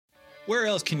Where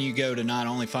else can you go to not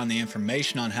only find the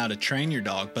information on how to train your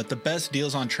dog, but the best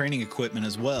deals on training equipment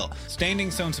as well?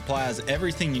 Standing Stone Supply has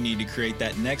everything you need to create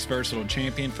that next versatile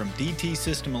champion, from DT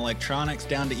system electronics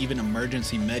down to even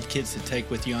emergency med kits to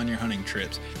take with you on your hunting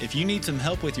trips. If you need some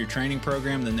help with your training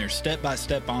program, then their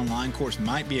step-by-step online course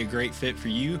might be a great fit for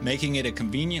you, making it a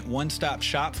convenient one-stop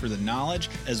shop for the knowledge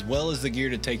as well as the gear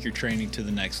to take your training to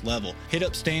the next level. Hit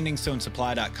up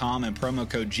StandingStoneSupply.com and promo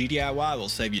code GDIY will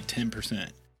save you 10%.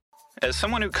 As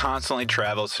someone who constantly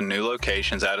travels to new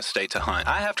locations out of state to hunt,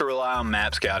 I have to rely on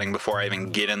map scouting before I even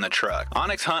get in the truck.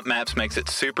 Onyx Hunt Maps makes it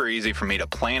super easy for me to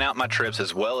plan out my trips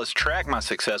as well as track my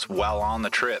success while on the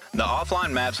trip. The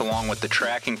offline maps, along with the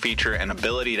tracking feature and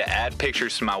ability to add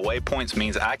pictures to my waypoints,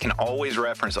 means I can always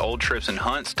reference old trips and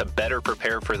hunts to better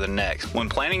prepare for the next. When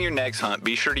planning your next hunt,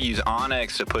 be sure to use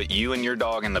OnX to put you and your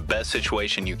dog in the best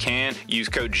situation you can. Use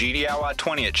code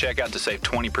GDIY20 at checkout to save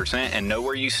 20% and know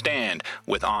where you stand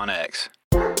with OnX.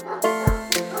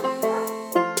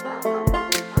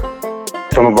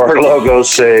 Some of our logos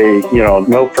say,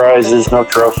 no prizes, no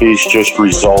trophies, just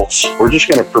results. We're just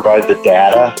going to provide the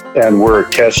data, and we're a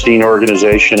testing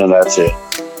organization, and that's it.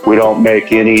 We don't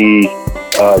make any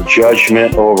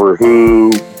judgment over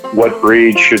what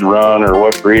breed should run or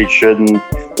what breed shouldn't.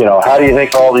 How do you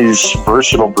think all these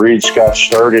versatile breeds got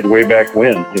started way back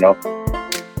when,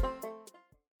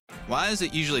 Why is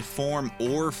it usually form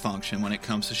or function when it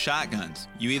comes to shotguns?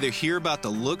 You either hear about the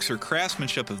looks or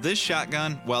craftsmanship of this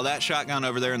shotgun, while that shotgun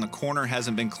over there in the corner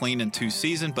hasn't been cleaned in 2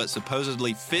 seasons, but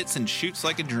supposedly fits and shoots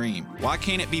like a dream. Why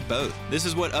can't it be both? This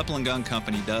is what Upland Gun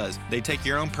Company does. They take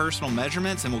your own personal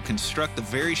measurements and will construct the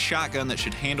very shotgun that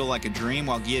should handle like a dream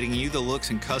while getting you the looks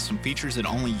and custom features that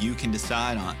only you can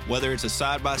decide on. Whether it's a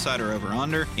side-by-side or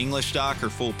over-under, English stock or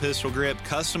full pistol grip,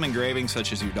 custom engraving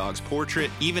such as your dog's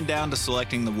portrait, even down to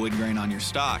selecting the wood grain on your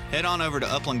stock. Head on over to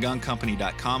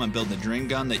uplandguncompany.com and build the dream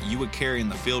gun that you would carry in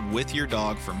the field with your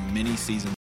dog for many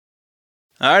seasons.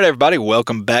 All right, everybody,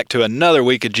 welcome back to another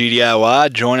week of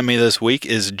GDIY. Joining me this week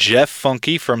is Jeff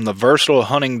Funke from the Versatile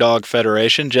Hunting Dog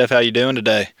Federation. Jeff, how you doing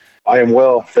today? I am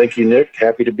well. Thank you, Nick.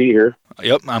 Happy to be here.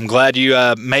 Yep, I'm glad you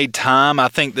made time. I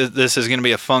think that this is going to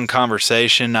be a fun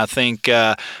conversation. I think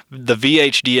the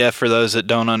VHDF, for those that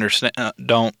don't understand,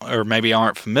 or maybe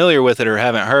aren't familiar with it or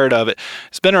haven't heard of it,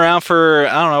 it's been around for,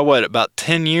 about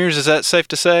 10 years. Is that safe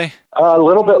to say? A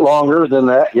little bit longer than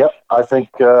that. Yep. I think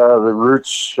the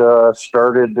roots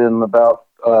started in about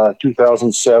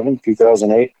 2007,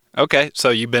 2008. Okay,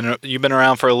 so you've been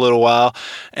around for a little while,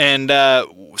 and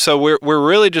so we're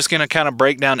really just going to kind of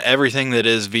break down everything that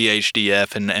is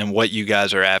VHDF and what you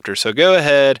guys are after. So go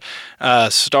ahead,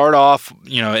 start off,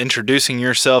 introducing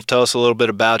yourself. Tell us a little bit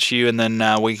about you, and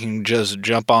then we can just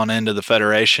jump on into the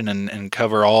Federation and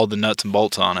cover all the nuts and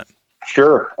bolts on it.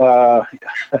 Sure.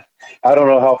 I don't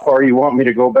know how far you want me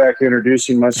to go back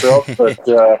introducing myself, but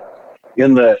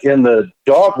in the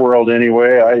dog world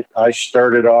anyway, I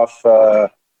started off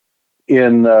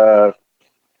in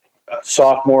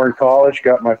sophomore in college,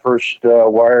 got my first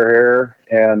wire hair,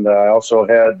 and I also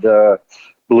had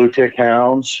blue tick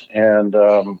hounds, and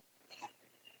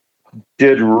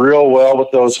did real well with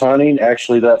those hunting.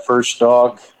 Actually, that first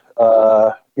dog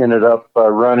ended up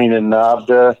running in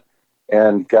NAVHDA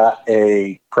and got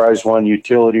a prize one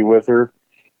utility with her.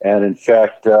 And in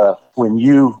fact, I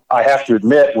have to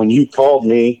admit, when you told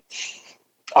me,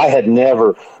 I had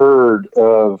never heard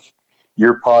of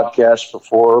your podcast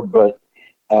before, but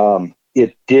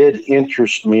it did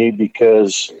interest me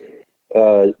because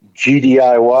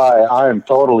GDIY, I am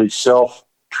totally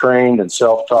self-trained and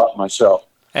self-taught myself.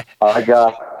 I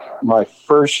got my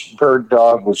first bird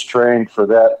dog was trained for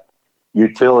that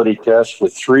utility test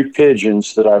with 3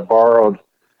 pigeons that I borrowed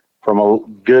from a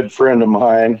good friend of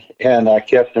mine, and I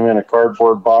kept them in a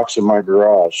cardboard box in my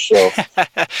garage. So,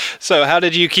 so how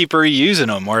did you keep reusing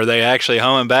them? Were they actually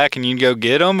homing back and you'd go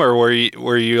get them, or were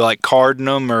you like carding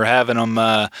them or having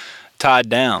them tied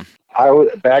down?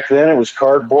 Back then it was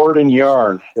cardboard and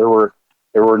yarn. There were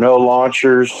no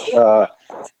launchers. That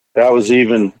was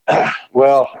even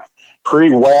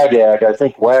pre-WAGAG. I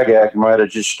think WAGAG might have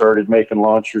just started making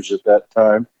launchers at that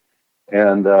time.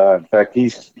 And in fact,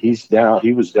 he's down.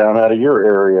 He was down out of your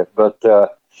area, but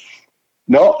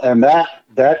no. And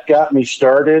that got me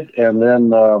started, and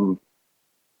then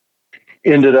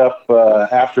ended up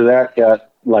after that,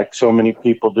 got, like so many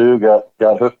people do,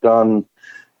 got hooked on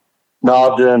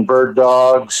NAVHDA and bird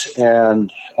dogs,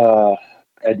 and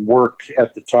had worked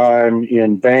at the time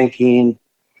in banking.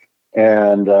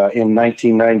 And in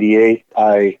 1998,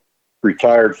 I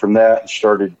retired from that and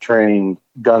started training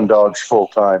gun dogs full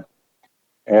time,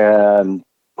 and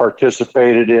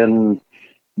participated in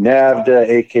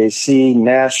NAVHDA, AKC,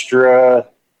 NASTRA,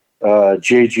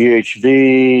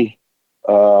 JGHV,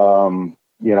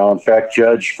 in fact,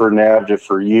 judge for NAVHDA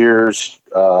for years,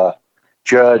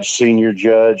 judge, senior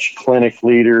judge, clinic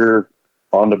leader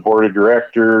on the board of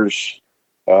directors,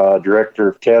 director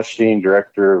of testing,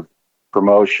 director of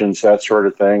promotions, that sort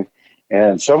of thing.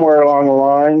 And somewhere along the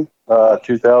line,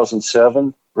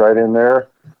 2007, right in there,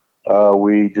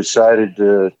 we decided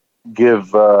to give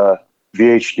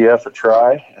VHDF a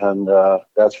try, and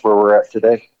that's where we're at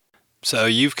today. So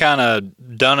you've kind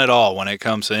of done it all when it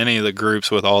comes to any of the groups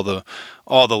with all the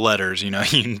letters. You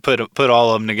can put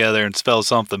all of them together and spell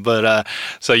something. But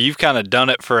so you've kind of done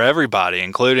it for everybody,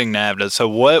 including NAVHDA. So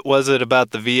what was it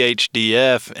about the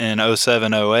VHDF in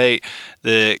 07, 08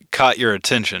 that caught your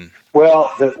attention?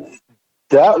 Well,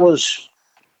 that was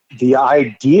the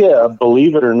idea,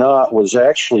 believe it or not, was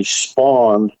actually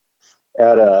spawned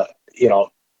at a,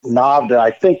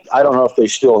 NAVHDA. I don't know if they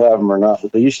still have them or not,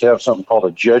 but they used to have something called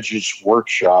a judge's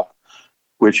workshop,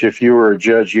 which if you were a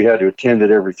judge, you had to attend it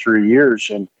every 3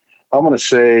 years. And I'm going to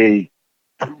say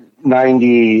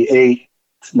 98,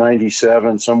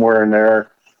 97, somewhere in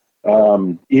there.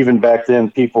 Even back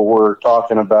then, people were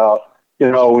talking about,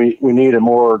 we need a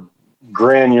more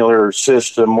granular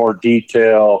system, more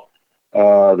detail.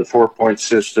 The 4-point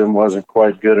system wasn't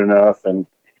quite good enough. And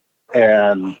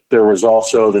there was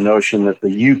also the notion that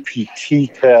the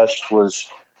UPT test was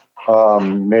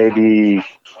maybe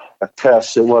a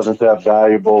test that wasn't that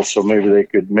valuable, so maybe they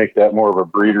could make that more of a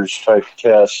breeder's type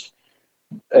test.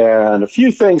 And a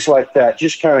few things like that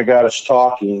just kind of got us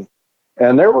talking.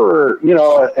 And there were,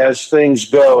 as things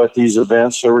go at these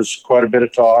events, there was quite a bit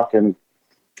of talk, and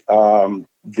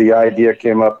the idea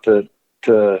came up to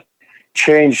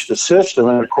change the system.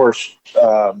 And of course,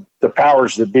 the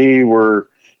powers that be were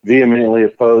vehemently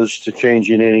opposed to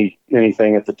changing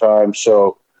anything at the time.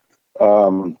 So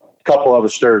a couple of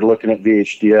us started looking at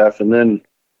VHDF, and then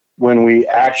when we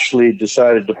actually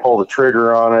decided to pull the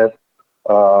trigger on it,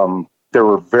 there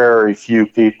were very few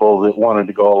people that wanted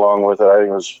to go along with it. I think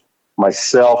it was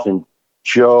myself and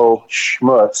Joe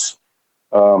Schmutz,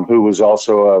 who was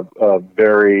also a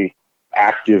very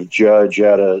active judge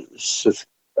at a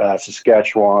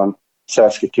Saskatchewan,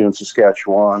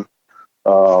 Saskatchewan.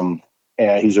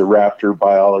 And he's a raptor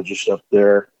biologist up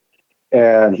there.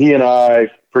 And he and I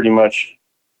pretty much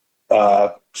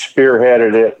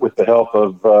spearheaded it with the help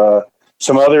of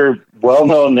some other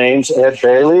well-known names, Ed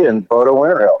Bailey and Bodo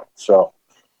Winterheld. So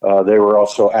they were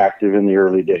also active in the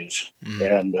early days.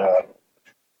 And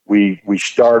we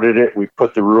started it. We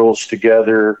put the rules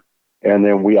together. And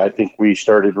then I think we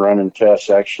started running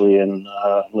tests actually in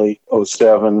late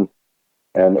 07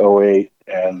 and 08.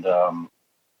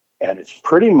 And it's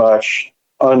pretty much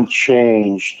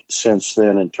unchanged since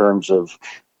then in terms of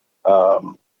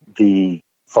the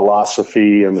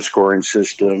philosophy and the scoring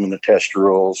system and the test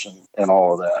rules and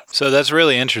all of that. So that's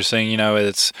really interesting.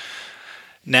 It's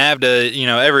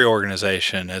NAVHDA, every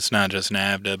organization, it's not just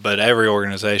NAVHDA, but every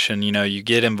organization, you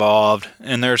get involved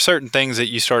and there are certain things that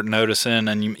you start noticing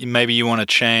and maybe you want to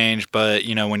change, but,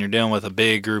 when you're dealing with a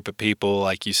big group of people,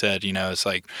 like you said, it's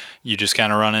like you just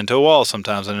kind of run into a wall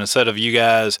sometimes. And instead of you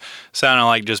guys sounding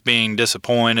like just being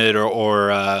disappointed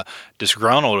or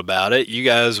disgruntled about it, you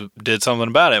guys did something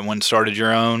about it and started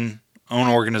your own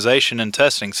organization and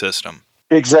testing system.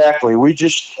 Exactly. We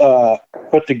just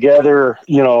put together,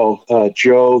 Joe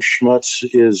Schmutz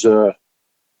is a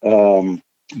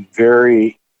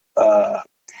very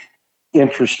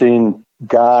interesting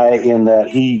guy in that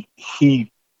he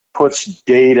puts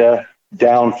data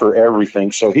down for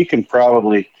everything. So he can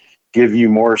probably give you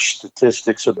more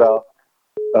statistics about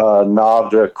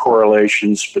NAVHDA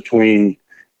correlations between,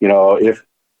 if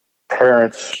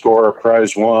parents score a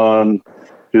prize one,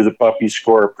 do the puppies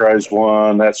score a prize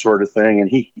one, that sort of thing. And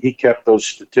he kept those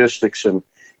statistics, and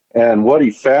what he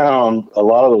found, a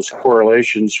lot of those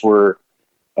correlations were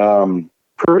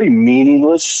pretty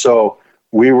meaningless. So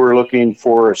we were looking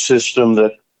for a system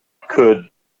that could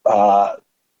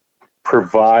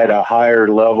provide a higher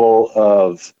level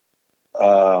of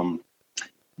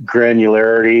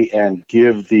granularity and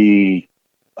give the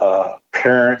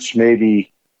parents maybe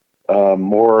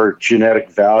more genetic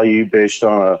value based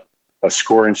on a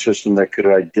scoring system that could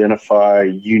identify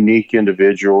unique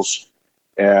individuals.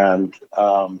 And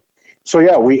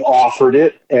we offered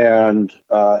it, and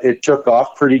it took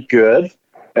off pretty good.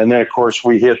 And then, of course,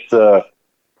 we hit the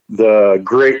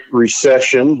Great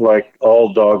Recession, like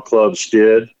all dog clubs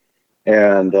did,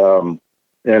 and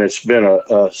it's been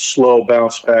a slow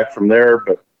bounce back from there.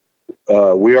 But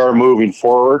we are moving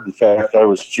forward. In fact, I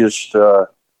was just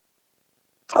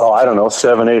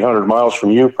 700-800 miles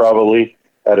from you probably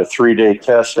at a 3-day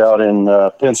test out in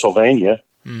Pennsylvania,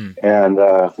 and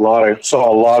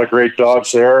saw a lot of great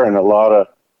dogs there, and a lot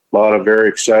of very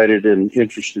excited and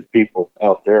interested people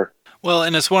out there. Well,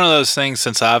 and it's one of those things,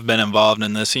 since I've been involved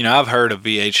in this, I've heard of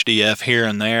VHDF here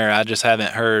and there. I just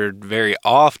haven't heard very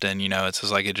often. It's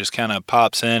just like it just kind of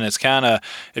pops in. It's kind of,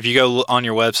 if you go on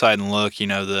your website and look,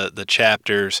 the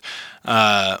chapters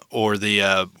or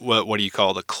the, what do you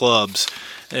call the clubs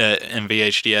in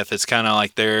VHDF, it's kind of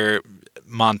like they're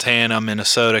Montana,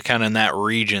 Minnesota, kind of in that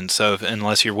region. So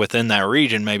unless you're within that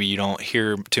region, maybe you don't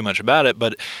hear too much about it.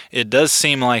 But it does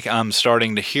seem like I'm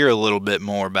starting to hear a little bit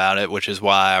more about it, which is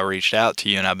why I reached out to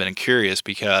you. And I've been curious,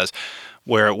 because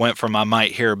where it went from I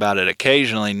might hear about it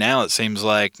occasionally, now it seems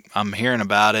like I'm hearing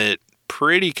about it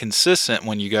pretty consistent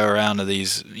when you go around to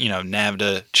these,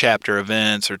 NAVHDA chapter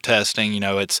events or testing.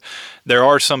 There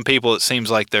are some people, it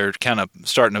seems like they're kind of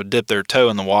starting to dip their toe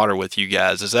in the water with you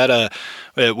guys. Is that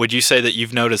would you say that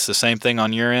you've noticed the same thing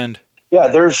on your end? Yeah,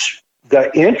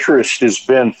 the interest has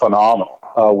been phenomenal.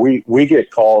 We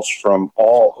get calls from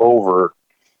all over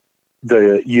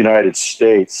the United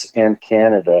States and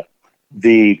Canada.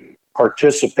 The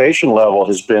participation level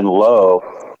has been low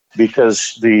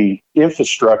because the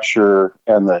infrastructure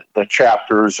and the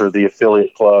chapters or the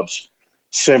affiliate clubs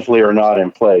simply are not in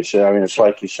place. I mean, it's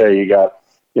like you say, you got,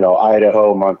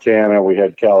 Idaho, Montana, we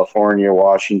had California,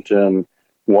 Washington,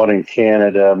 one in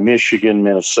Canada, Michigan,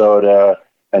 Minnesota,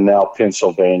 and now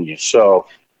Pennsylvania. So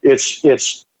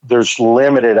there's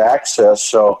limited access.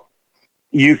 So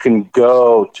you can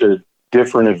go to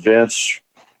different events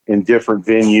in different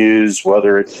venues,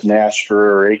 whether it's NASTRA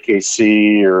or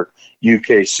AKC or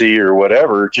UKC or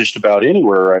whatever, just about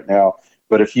anywhere right now.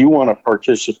 But if you want to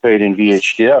participate in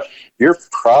VHDF, you're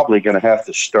probably going to have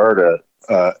to start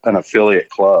an affiliate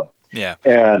club. Yeah.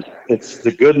 And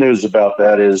the good news about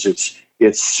that is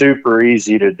it's super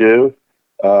easy to do.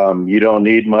 You don't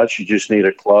need much. You just need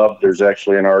a club. There's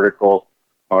actually an article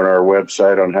on our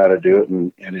website on how to do it.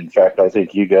 And in fact, I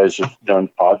think you guys have done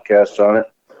podcasts on it.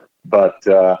 But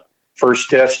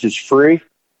first test is free.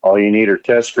 All you need are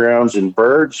test grounds and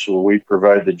birds. So we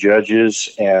provide the judges,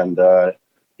 and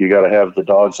you got to have the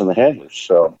dogs and the handlers.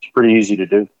 So it's pretty easy to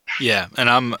do. Yeah, and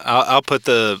I'll put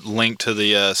the link to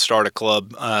the Start a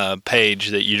Club page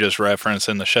that you just referenced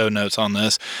in the show notes on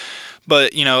this.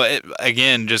 But,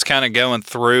 again, just kind of going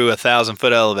through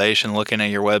 1,000-foot elevation, looking at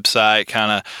your website,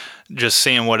 kind of just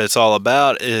seeing what it's all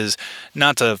about, is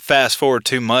not to fast forward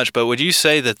too much, but would you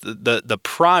say that the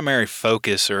primary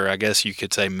focus, or I guess you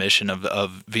could say mission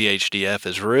of VHDF,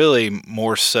 is really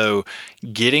more so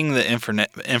getting the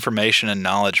information and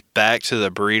knowledge back to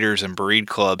the breeders and breed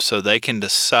clubs so they can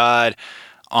decide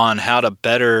on how to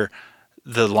better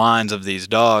the lines of these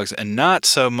dogs, and not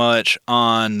so much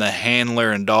on the handler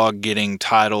and dog getting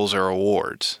titles or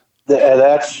awards?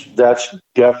 That's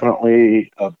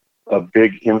definitely a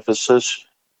big emphasis.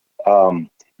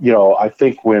 I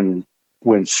think when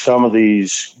some of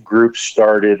these groups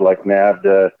started, like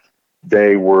NAVHDA,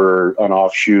 they were an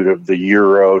offshoot of the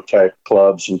Euro type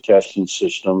clubs and testing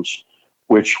systems,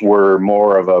 which were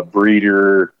more of a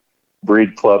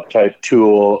breed club type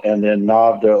tool. And then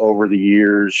NAVHDA over the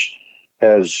years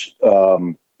has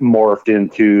morphed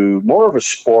into more of a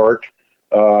sport,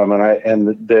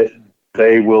 and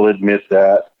they will admit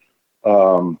that.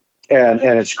 And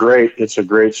it's great. It's a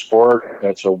great sport.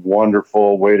 That's a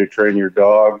wonderful way to train your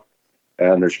dog,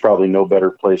 and there's probably no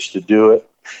better place to do it.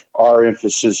 Our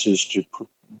emphasis is to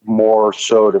more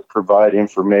so to provide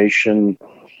information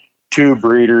to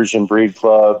breeders and breed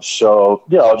clubs. So,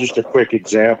 just a quick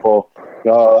example.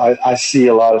 I see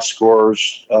a lot of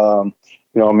scores.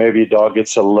 Maybe a dog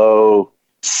gets a low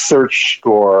search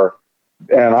score,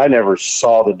 and I never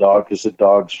saw the dog because the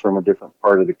dog's from a different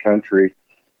part of the country.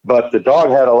 But the dog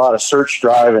had a lot of search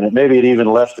drive, and maybe it even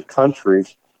left the country.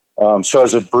 So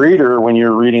as a breeder, when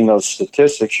you're reading those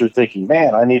statistics, you're thinking,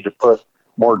 man, I need to put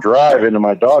more drive into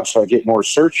my dog so I get more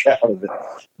search out of it.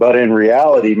 But in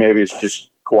reality, maybe it's just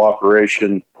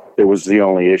cooperation that was the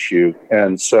only issue.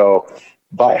 And so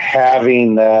by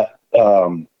having that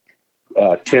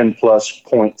 10-plus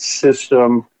point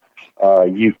system,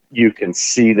 you can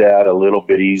see that a little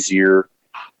bit easier.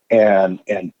 And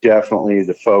definitely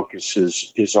the focus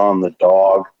is on the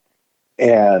dog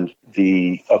and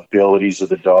the abilities of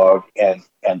the dog, and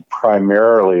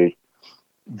primarily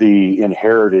the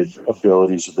inherited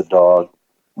abilities of the dog,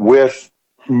 with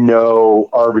no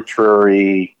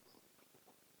arbitrary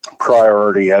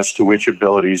priority as to which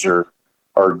abilities are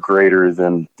greater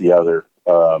than the other.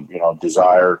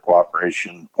 Desire,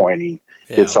 cooperation, pointing,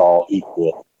 It's all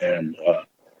equal. And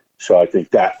so I think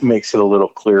that makes it a little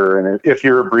clearer. And if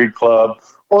you're a breed club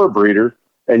or a breeder,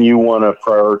 and you want to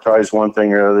prioritize one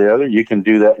thing or the other, you can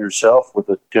do that yourself with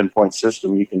a 10-point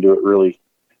system. You can do it really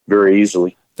very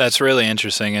easily. That's really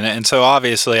interesting. And so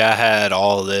obviously I had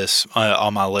all of this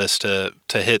on my list to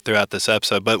hit throughout this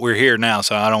episode, but we're here now,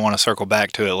 so I don't want to circle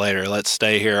back to it later. Let's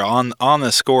stay here on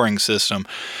the scoring system.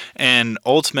 And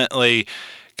ultimately,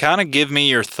 kind of give me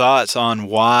your thoughts on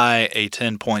why a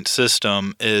 10-point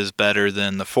system is better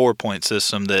than the 4-point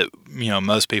system that,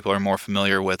 most people are more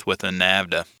familiar with within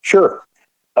NAVHDA. Sure.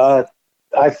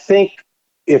 I think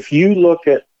if you look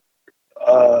at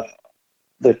our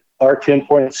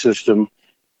 10-point system,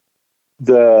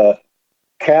 the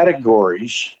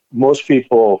categories, most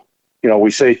people, we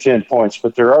say 10 points,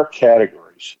 but there are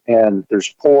categories, and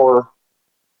there's poor,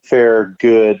 fair,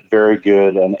 good, very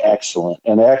good, and excellent.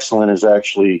 And excellent is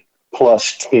actually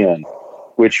plus 10,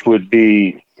 which would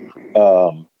be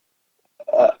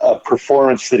a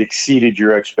performance that exceeded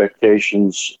your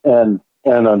expectations and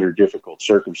under difficult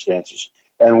circumstances.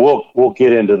 And we'll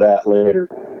get into that later.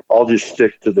 I'll just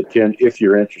stick to the 10 if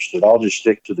you're interested. I'll just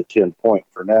stick to the 10-point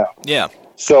for now. Yeah.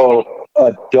 So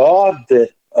a dog that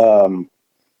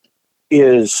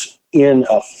is in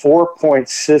a 4-point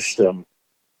system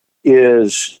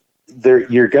is there.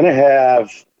 You're going to have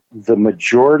the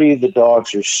majority of the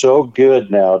dogs are so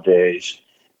good nowadays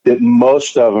that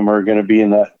most of them are going to be in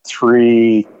that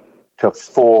 3 to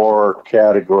 4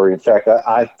 category. In fact,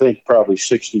 I think probably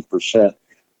 60%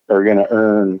 are going to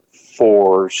earn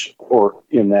 4s or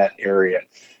in that area.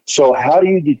 So how do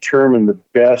you determine the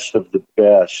best of the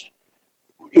best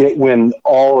when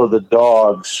all of the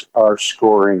dogs are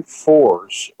scoring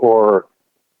 4s, or,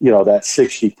 that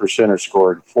 60% are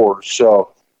scoring 4s?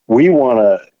 So we want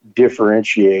to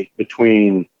differentiate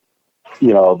between,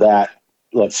 that,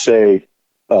 let's say,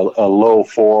 a low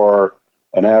 4,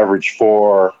 an average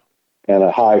 4, and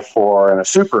a high 4, and a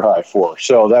super high 4.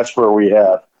 So that's where we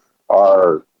have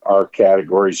our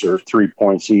categories are 3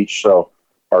 points each. So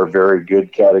our very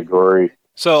good category.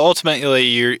 So ultimately,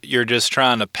 you're just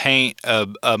trying to paint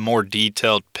a more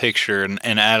detailed picture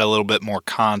and add a little bit more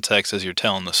context as you're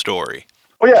telling the story.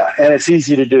 Well, yeah, and it's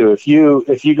easy to do. If you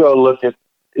go look at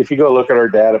our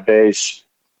database,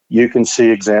 you can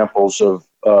see examples of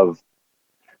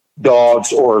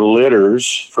dogs or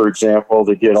litters, for example,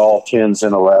 that get all 10s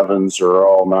and 11s or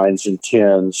all 9s and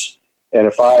 10s. And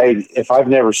if I've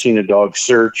never seen a dog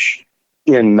search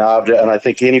in NAVHDA, and I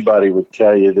think anybody would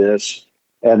tell you this,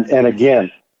 and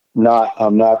again,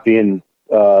 I'm not being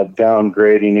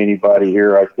downgrading anybody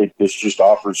here. I think this just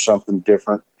offers something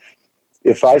different.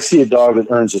 If I see a dog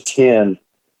that earns a 10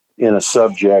 in a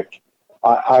subject,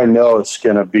 I know it's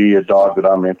going to be a dog that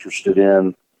I'm interested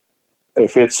in.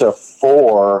 If it's a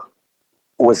 4,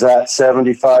 was that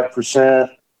 75%,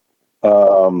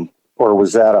 or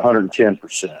was that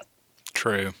 110%?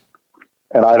 True.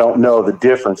 And I don't know the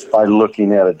difference by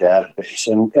looking at a database.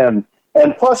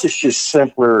 And plus, it's just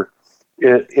simpler.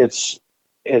 It's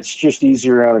just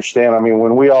easier to understand. I mean,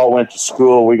 when we all went to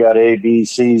school, we got A, B,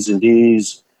 C's, and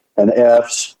D's, and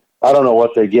F's. I don't know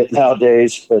what they get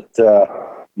nowadays, but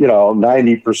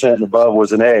 90% and above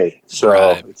was an A. So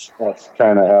right. That's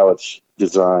kind of how it's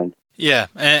designed. Yeah,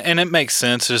 and it makes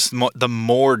sense. Just the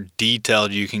more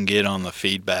detailed you can get on the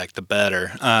feedback, the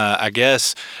better. I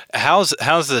guess, how's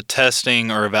the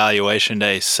testing or evaluation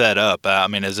day set up? I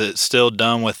mean, is it still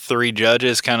done with 3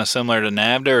 judges, kind of similar to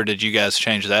NAVHDA, or did you guys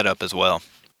change that up as well?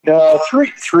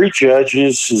 Three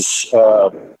judges is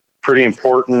pretty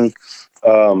important.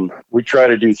 We try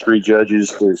to do 3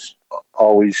 judges. There's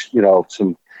always,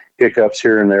 some hiccups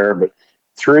here and there, but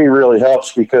 3 really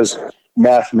helps because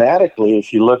mathematically,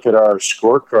 if you look at our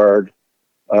scorecard,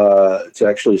 it's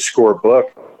actually a score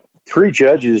book. 3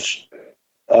 judges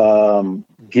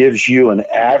gives you an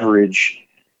average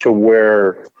to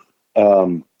where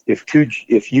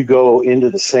if you go into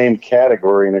the same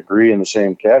category and agree in the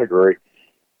same category,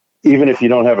 even if you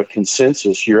don't have a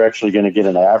consensus, you're actually going to get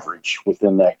an average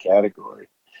within that category.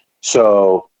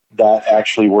 So that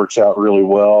actually works out really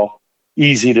well.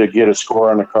 Easy to get a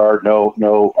score on the card. No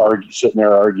sitting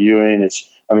there arguing.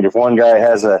 If one guy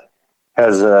has a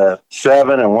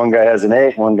 7 and one guy has an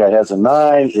 8, one guy has a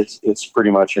 9, it's pretty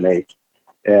much an 8,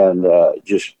 and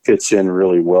just fits in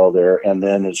really well there. And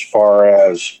then as far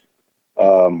as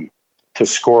to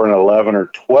score an 11 or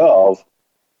 12,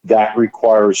 that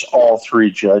requires all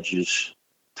 3 judges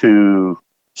to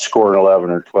score an 11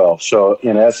 or 12. So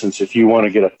in essence, if you want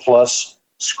to get a plus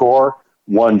score,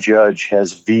 one judge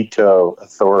has veto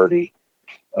authority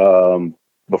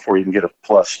before you can get a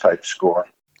plus type score.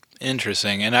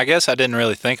 Interesting. And I guess I didn't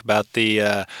really think about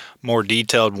the more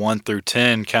detailed 1 through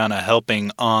 10 kind of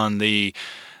helping on the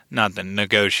not the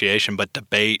negotiation, but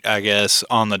debate, I guess,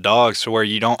 on the dogs, to where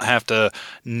you don't have to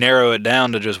narrow it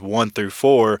down to just 1 through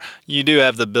 4. You do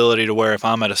have the ability to where if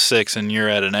I'm at a 6 and you're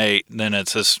at an 8, then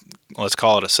it's just, let's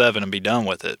call it a 7 and be done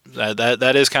with it.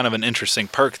 That is kind of an interesting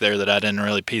perk there that I didn't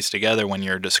really piece together when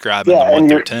you're describing the 1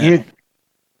 through 10.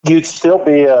 You'd still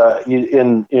be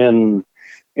in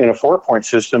a 4-point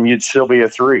system. You'd still be a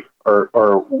 3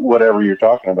 or whatever you're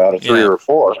talking about, a 3 or a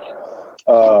 4.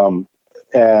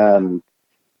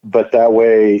 But that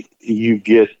way you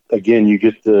get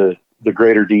the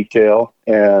greater detail.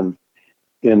 And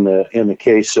in the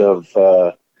case of,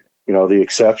 the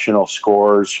exceptional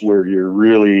scores where you're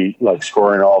really like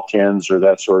scoring all 10s or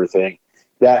that sort of thing,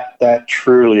 that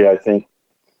truly, I think,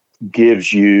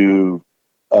 gives you,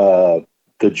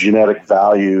 the genetic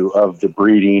value of the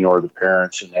breeding or the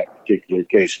parents in that particular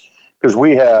case. Because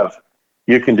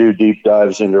you can do deep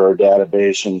dives into our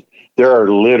database, and there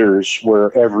are litters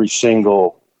where every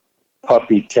single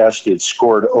puppy tested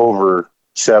scored over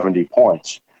 70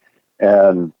 points.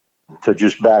 And to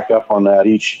just back up on that,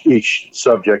 each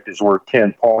subject is worth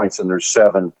 10 points, and there's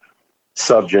 7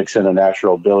 subjects in a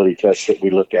natural ability test that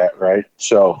we look at, right?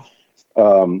 So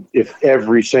if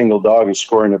every single dog is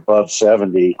scoring above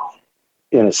 70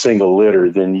 in a single litter,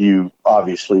 then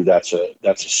obviously that's a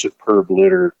superb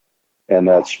litter, and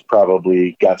that's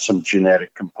probably got some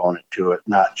genetic component to it,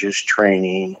 not just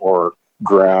training or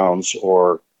grounds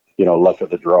or luck of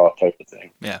the draw type of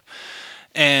thing. Yeah.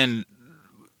 And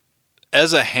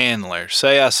as a handler,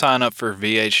 say I sign up for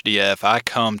VHDF, I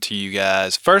come to you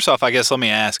guys. First off, I guess let me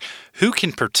ask, who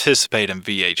can participate in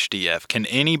VHDF? Can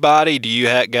anybody? Do you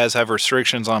guys have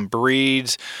restrictions on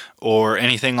breeds or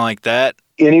anything like that?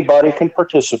 Anybody can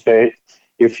participate.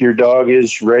 If your dog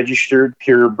is registered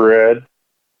purebred,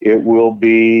 it will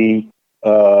be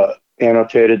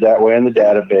annotated that way in the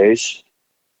database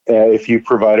if you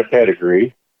provide a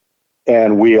pedigree.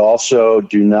 And we also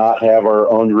do not have our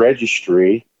own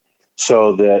registry,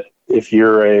 so that if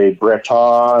you're a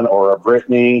Breton or a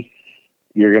Brittany,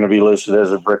 you're going to be listed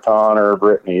as a Breton or a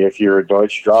Brittany. If you're a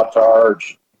Deutsch Drottar,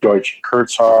 Deutsch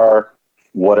Kurzhaar,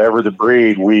 whatever the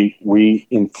breed, we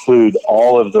include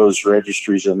all of those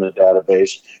registries in the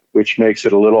database, which makes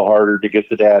it a little harder to get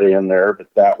the data in there.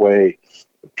 But that way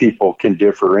people can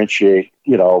differentiate,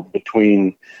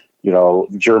 between,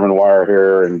 German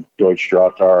Wirehair and Deutsch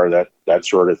Drottar, that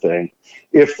sort of thing.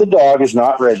 If the dog is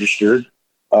not registered,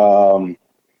 or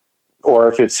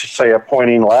if it's, say, a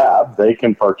pointing lab, they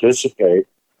can participate.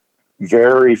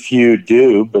 Very few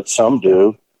do, but some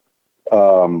do.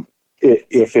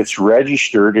 If it's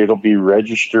registered, it'll be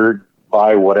registered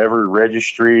by whatever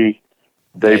registry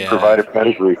they provide a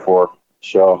pedigree for.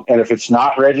 So, and if it's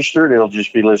not registered, it'll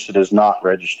just be listed as not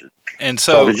registered. And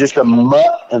so if it's just a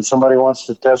mutt and somebody wants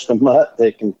to test a mutt,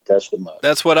 they can test a mutt.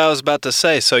 That's what I was about to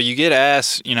say. So you get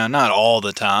asked, not all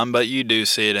the time, but you do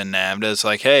see it in NAVHDA. It's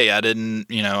like, hey, I didn't,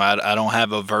 I don't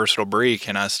have a versatile breed.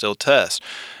 Can I still test?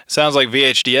 Sounds like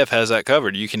VHDF has that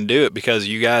covered. You can do it because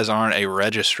you guys aren't a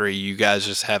registry. You guys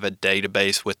just have a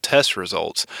database with test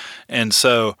results. And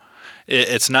so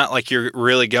it's not like you're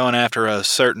really going after a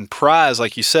certain prize.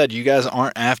 Like you said, you guys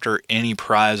aren't after any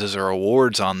prizes or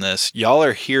awards on this. Y'all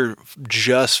are here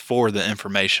just for the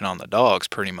information on the dogs,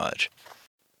 pretty much.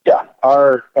 Yeah.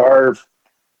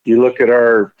 You look at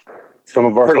some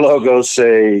of our logos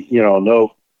say,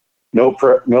 no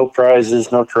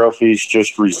prizes, no trophies,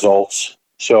 just results.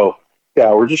 So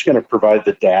yeah, we're just going to provide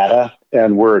the data,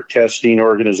 and we're a testing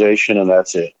organization, and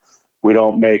that's it. We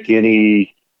don't make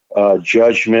any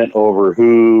judgment over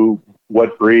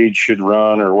what breed should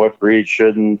run or what breed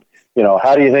shouldn't.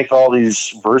 How do you think all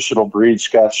these versatile breeds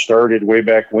got started way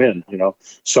back when?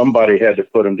 Somebody had to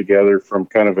put them together from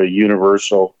kind of a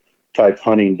universal type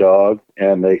hunting dog,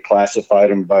 and they classified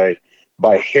them by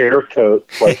hair coat,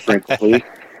 quite frankly.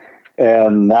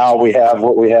 And now we have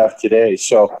what we have today.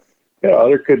 So,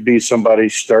 there could be somebody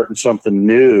starting something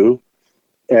new,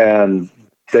 and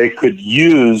they could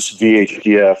use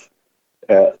VHDF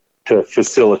to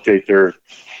facilitate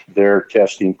their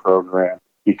testing program,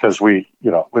 because we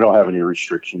don't have any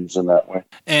restrictions in that way.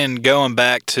 And going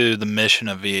back to the mission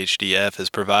of VHDF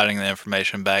is providing the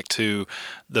information back to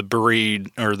the breed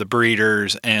or the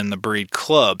breeders and the breed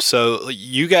club. So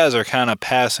you guys are kind of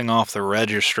passing off the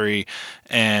registry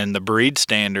and the breed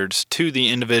standards to the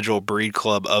individual breed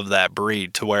club of that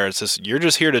breed, to where it's just, you're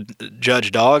just here to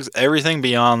judge dogs. Everything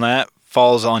beyond that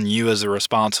falls on you as a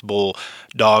responsible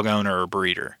dog owner or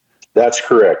breeder. That's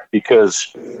correct,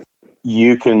 because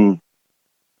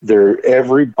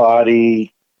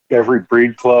everybody, every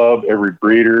breed club, every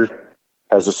breeder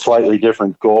has a slightly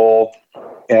different goal,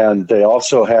 and they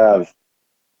also have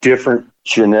different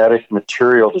genetic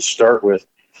material to start with.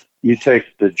 You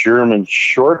take the German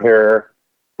short hair,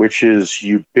 which is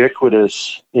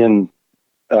ubiquitous in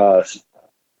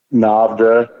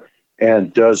NAVHDA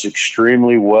and does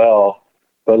extremely well.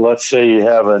 But let's say you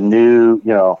have a new,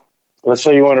 let's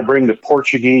say you want to bring the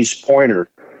Portuguese pointer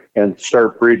and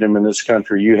start breeding them in this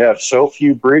country. You have so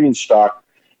few breeding stock,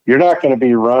 you're not going to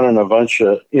be running a bunch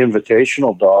of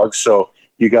invitational dogs. So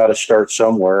you got to start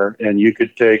somewhere, and you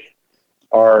could take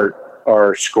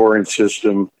our scoring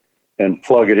system and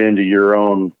plug it into your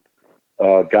own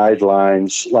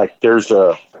guidelines. Like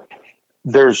the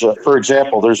large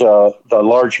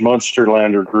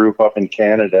Munsterlander group up in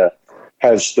Canada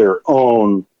has their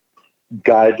own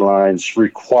guidelines,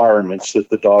 requirements that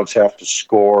the dogs have to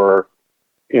score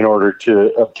in order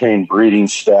to obtain breeding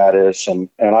status. And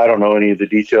I don't know any of the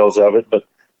details of it, but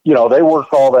they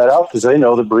work all that out because they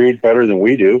know the breed better than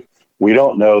we do. We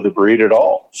don't know the breed at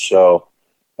all. So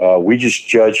we just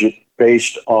judge it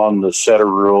based on the set of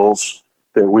rules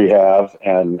that we have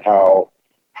and how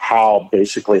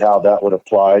that would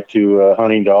apply to a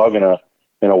hunting dog in a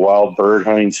wild bird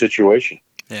hunting situation.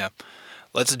 Yeah.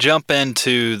 Let's jump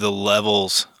into the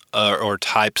levels or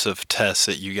types of tests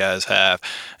that you guys have.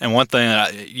 And one thing,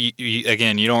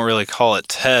 again, you don't really call it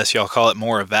tests, y'all call it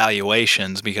more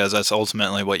evaluations, because that's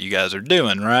ultimately what you guys are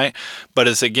doing, right? But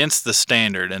it's against the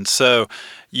standard. And so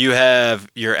you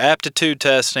have your aptitude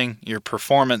testing, your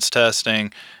performance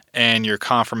testing, and your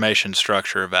conformation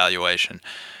structure evaluation.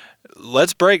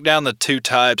 Let's break down the two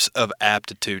types of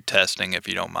aptitude testing, if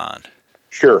you don't mind.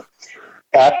 Sure.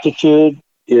 Aptitude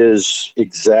is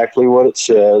exactly what it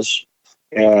says,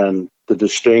 and the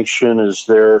distinction is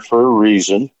there for a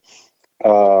reason.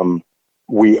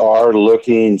 We are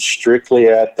looking strictly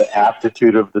at the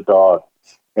aptitude of the dog,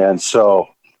 and so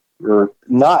we're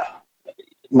not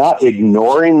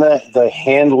ignoring the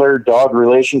handler-dog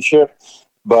relationship,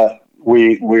 but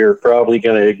we're probably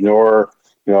going to ignore,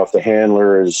 if the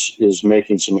handler is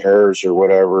making some errors or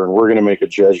whatever, and we're going to make a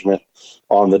judgment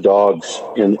on the dogs.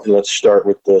 And let's start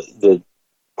with the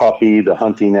puppy, the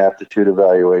hunting aptitude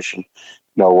evaluation.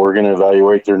 No, we're going to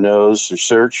evaluate their nose, their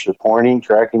search, their pointing,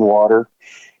 tracking water,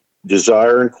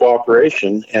 desire, and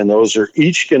cooperation. And those are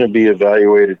each going to be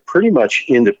evaluated pretty much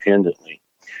independently.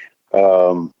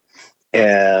 And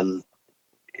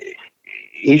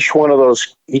each one of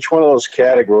those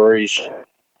categories,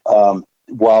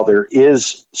 while there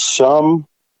is some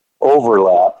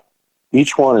overlap,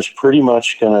 each one is pretty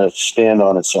much going to stand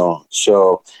on its own.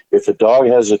 So if a dog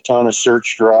has a ton of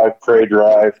search drive, prey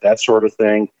drive, that sort of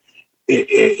thing,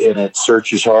 and it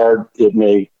searches hard, it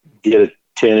may get a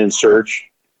 10 in search.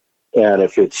 And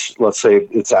if let's say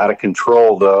it's out of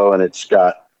control though, and it's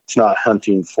not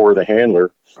hunting for the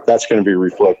handler, that's going to be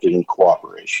reflected in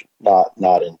cooperation, not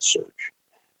in search.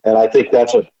 And I think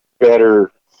that's a better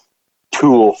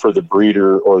tool for the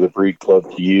breeder or the breed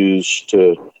club to use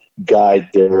to guide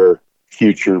their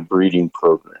future breeding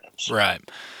programs. Right.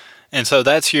 And so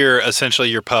that's essentially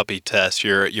your puppy test,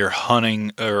 your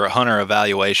hunting or hunter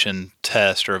evaluation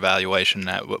test or evaluation,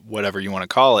 whatever you want to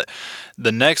call it.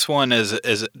 The next one is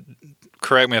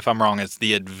correct me if I'm wrong, it's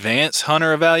the advanced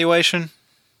hunter evaluation?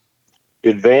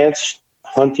 Advanced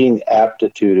hunting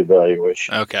aptitude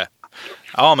evaluation. Okay.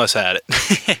 I almost had it.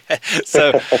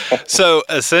 So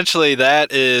essentially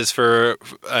that is for,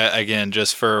 again,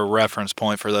 just for a reference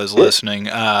point for those listening,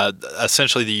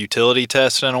 essentially the utility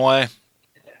test in a way?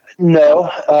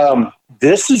 No,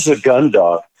 this is a gun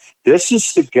dog. This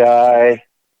is the guy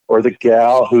or the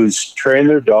gal who's trained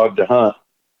their dog to hunt,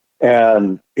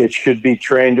 and it should be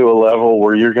trained to a level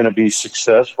where you're going to be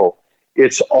successful.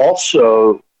 It's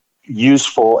also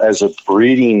useful as a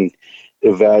breeding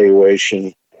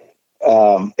evaluation.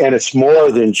 And it's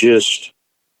more than just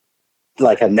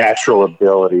like a natural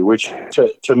ability, which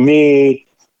to me,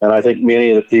 and I think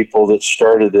many of the people that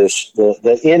started this,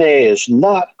 the NA is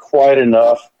not quite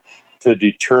enough to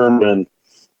determine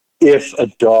if a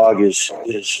dog is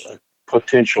a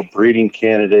potential breeding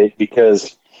candidate,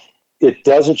 because it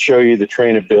doesn't show you the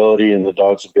trainability and the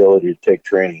dog's ability to take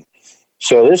training.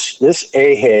 So this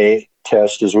AHA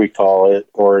test, as we call it,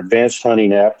 or advanced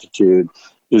hunting aptitude,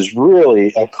 is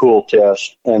really a cool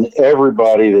test, and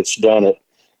everybody that's done it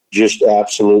just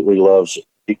absolutely loves it,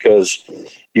 because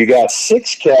you got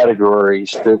 6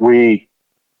 categories that we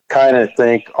kind of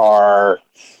think are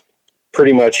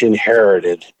pretty much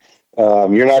inherited.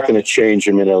 You're not going to change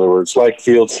them, in other words, like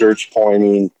field search,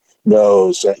 pointing,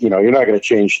 nose, you're not going to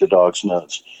change the dog's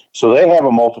nose. So they have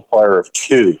a multiplier of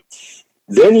 2.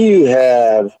 Then you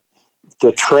have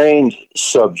the trained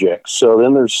subjects. So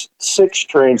then there's 6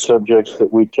 trained subjects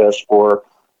that we test for: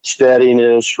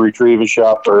 steadiness, retrieve a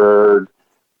shot bird,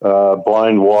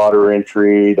 blind water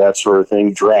entry, that sort of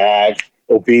thing, drag,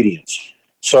 obedience.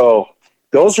 So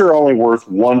those are only worth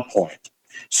 1 point.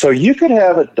 So you could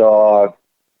have a dog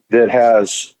that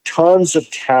has tons of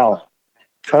talent,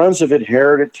 tons of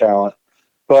inherited talent,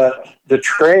 but the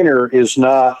trainer is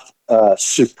not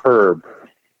superb.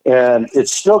 And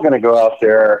it's still going to go out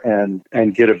there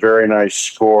and get a very nice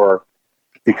score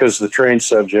because the trained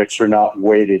subjects are not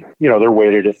weighted, they're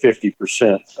weighted at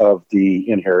 50% of the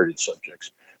inherited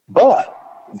subjects. But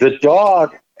the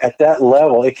dog at that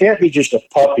level, it can't be just a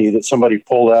puppy that somebody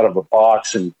pulled out of a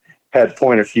box and had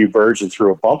point a few birds and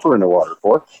threw a bumper in the water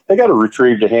for. They got to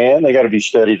retrieve the hand. They got to be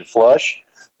steady to flush.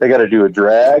 They got to do a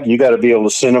drag. You got to be able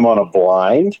to send them on a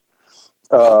blind.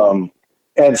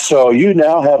 And so you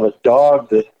now have a dog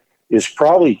that is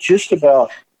probably just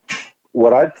about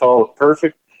what I'd call a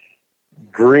perfect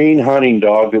green hunting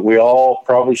dog that we all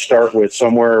probably start with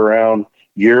somewhere around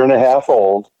 1.5 years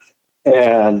old.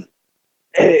 And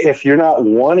if you're not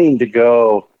wanting to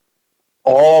go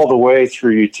all the way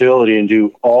through utility and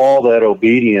do all that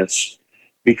obedience,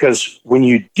 because when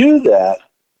you do that,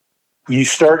 you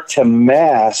start to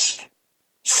mask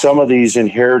some of these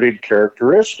inherited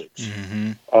characteristics.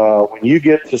 Mm-hmm. When you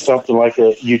get to something like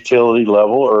a utility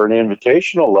level or an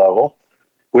invitational level,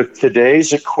 with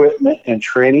today's equipment and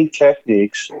training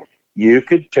techniques, you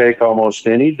could take almost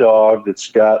any dog that's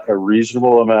got a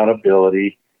reasonable amount of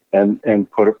ability and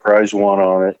put a prize 1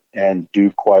 on it and do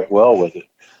quite well with it.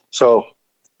 So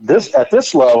at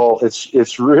this level,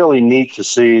 it's really neat to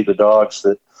see the dogs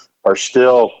that are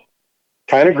still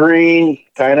kind of green,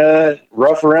 kind of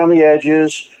rough around the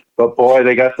edges, but boy,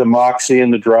 they got the moxie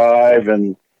and the drive,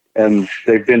 and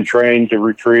they've been trained to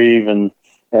retrieve and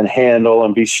handle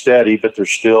and be steady, but they're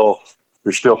still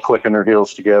clicking their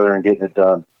heels together and getting it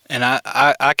done. And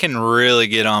I can really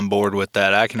get on board with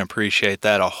that. I can appreciate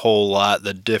that a whole lot,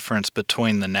 the difference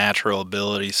between the natural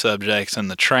ability subjects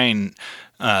and the trained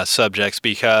subjects,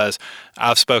 because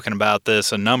I've spoken about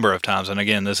this a number of times. And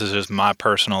again, this is just my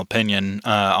personal opinion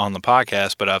on the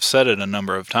podcast, but I've said it a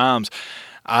number of times.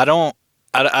 I don't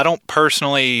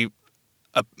personally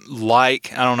I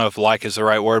don't know if like is the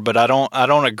right word, but I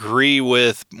don't agree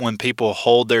with when people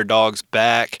hold their dogs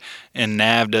back in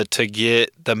NAVHDA to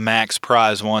get the max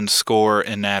prize 1 score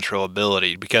in natural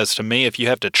ability. Because to me, if you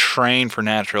have to train for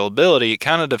natural ability, it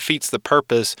kind of defeats the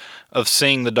purpose of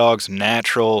seeing the dog's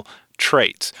natural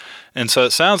traits. And so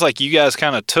it sounds like you guys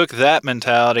kind of took that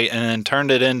mentality and then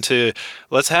turned it into,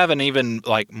 let's have an even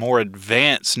like more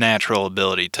advanced natural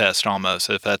ability test almost,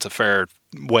 if that's a fair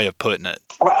way of putting it.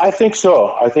 I think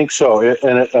so.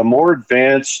 And a more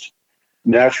advanced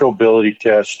natural ability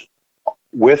test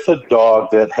with a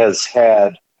dog that has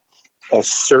had a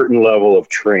certain level of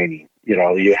training.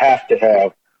 You have to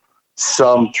have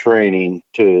some training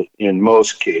in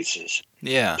most cases,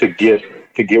 to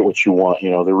get what you want,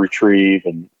 the retrieve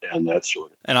and that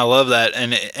sort of thing. And I love that.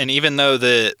 And even though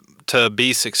to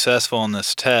be successful in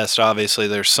this test, obviously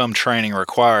there's some training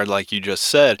required, like you just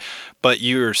said, but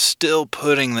you're still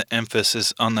putting the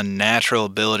emphasis on the natural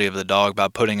ability of the dog by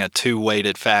putting a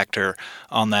 2-weighted factor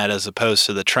on that, as opposed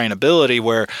to the trainability,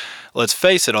 where, let's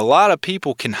face it, a lot of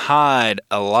people can hide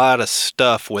a lot of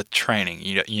stuff with training.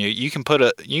 You can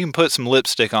put some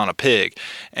lipstick on a pig,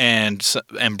 and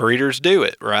breeders do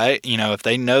it, right? If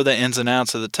they know the ins and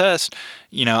outs of the test,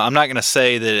 I'm not going to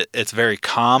say that it's very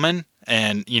common.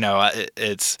 And,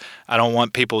 I don't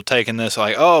want people taking this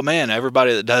like, oh man,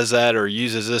 everybody that does that or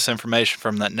uses this information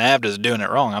from that NAVHDA is doing it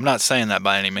wrong. I'm not saying that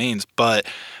by any means, but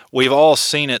we've all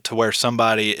seen it to where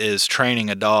somebody is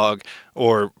training a dog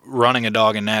or running a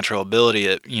dog in natural ability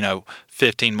at,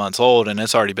 15 months old, and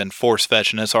it's already been force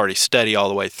fetched and it's already steady all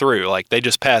the way through. Like, they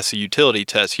just passed the utility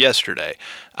test yesterday.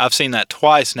 I've seen that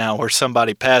twice now where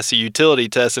somebody passed the utility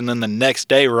test and then the next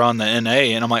day we're on the NA,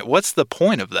 and I'm like, what's the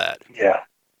point of that?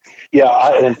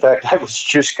 Yeah, in fact, I was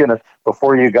just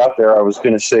before you got there, I was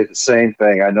going to say the same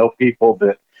thing. I know people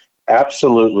that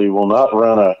absolutely will not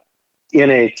run a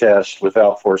NA test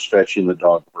without force fetching the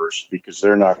dog first, because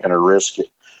they're not going to risk it.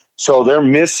 So they're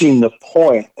missing the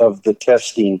point of the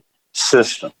testing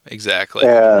system. Exactly.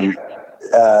 And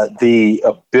the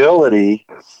ability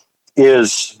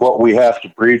is what we have to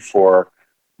breed for.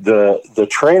 The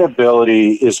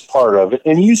trainability is part of it,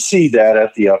 and you see that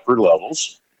at the upper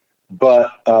levels.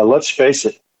 But let's face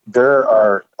it, there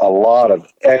are a lot of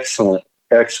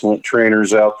excellent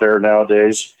trainers out there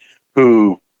nowadays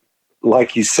who,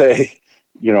 like you say,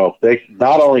 they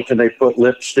not only can they put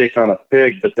lipstick on a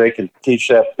pig, but they can teach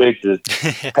that pig to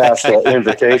pass an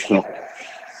invitational.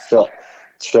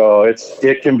 So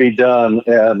it can be done,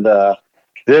 and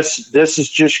this is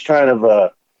just kind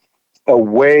of a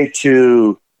way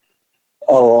to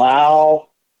allow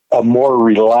a more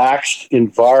relaxed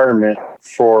environment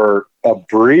for a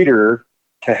breeder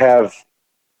to have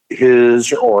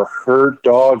his or her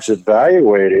dogs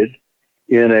evaluated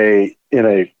in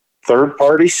a third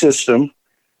party system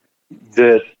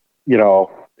that, you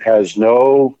know, has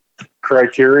no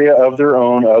criteria of their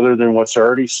own other than what's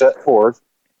already set forth,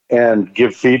 and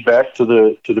give feedback to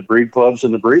the breed clubs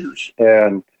and the breeders.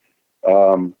 And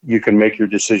you can make your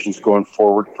decisions going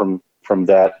forward from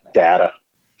that data.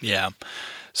 Yeah.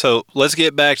 So let's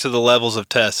get back to the levels of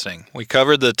testing. We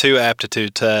covered the 2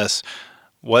 aptitude tests.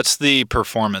 What's the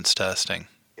performance testing?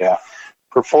 Yeah.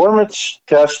 Performance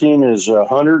testing is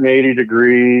 180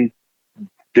 degree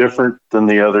different than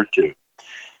the other 2.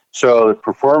 So the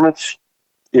performance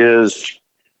is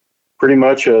pretty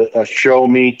much a show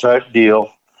me type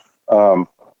deal.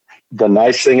 The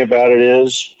nice thing about it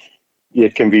is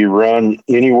it can be run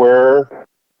anywhere,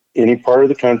 any part of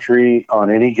the country on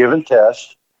any given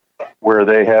test where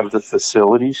they have the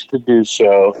facilities to do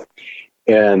so.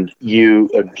 And you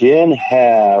again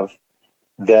have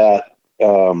that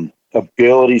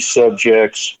ability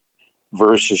subjects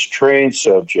versus trained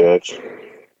subjects,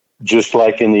 just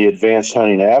like in the advanced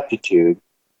hunting aptitude,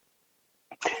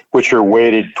 which are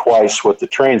weighted twice what the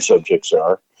trained subjects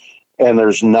are. And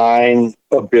there's 9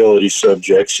 ability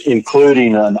subjects,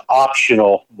 including an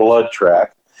optional blood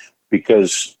track,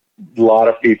 because a lot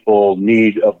of people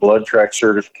need a blood track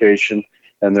certification,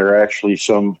 and there are actually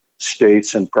some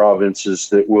states and provinces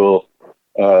that will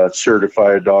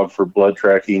certify a dog for blood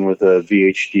tracking with a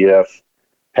VHDF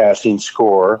passing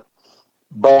score.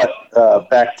 But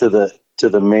back to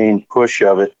the main push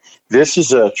of it, this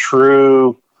is a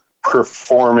true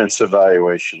performance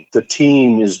evaluation. The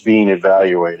team is being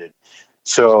evaluated.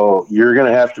 So you're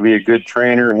going to have to be a good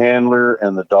trainer, handler,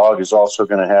 and the dog is also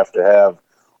going to have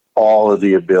all of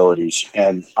the abilities.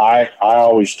 And I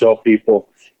always tell people,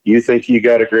 you think you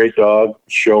got a great dog,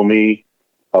 show me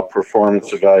a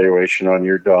performance evaluation on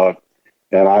your dog.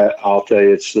 And I'll tell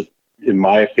you, in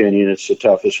my opinion, it's the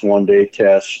toughest one-day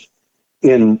test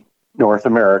in North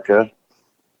America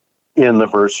in the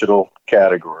versatile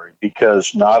category,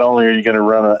 because not only are you going to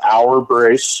run an hour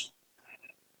brace,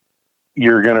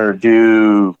 you're going to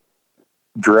do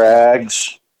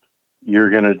drags, you're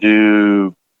going to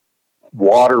do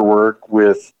water work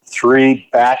with 3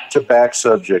 back-to-back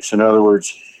subjects. In other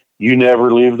words, you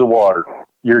never leave the water.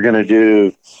 You're going to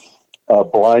do a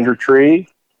blind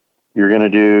retrieve. You're going to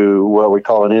do what we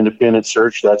call an independent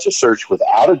search. That's a search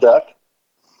without a duck.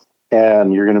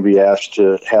 And you're going to be asked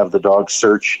to have the dog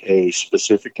search a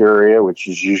specific area, which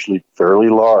is usually fairly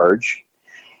large.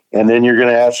 And then you're going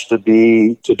to ask to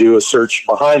do a search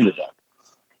behind the duck,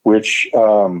 which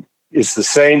is the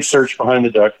same search behind the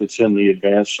duck that's in the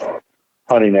advanced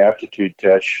hunting aptitude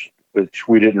test, which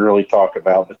we didn't really talk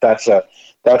about. But that's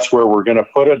where we're going to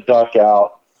put a duck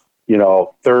out,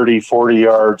 30, 40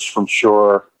 yards from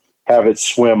shore, have it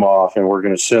swim off, and we're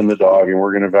going to send the dog, and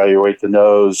we're going to evaluate the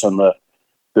nose and the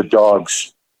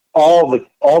dog's all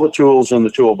the tools in the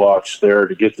toolbox there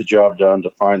to get the job done, to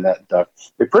find that duck.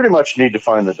 They pretty much need to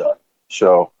find the duck.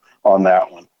 So on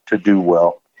that one to do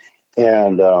well.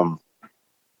 And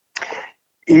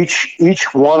each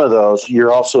one of those,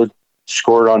 you're also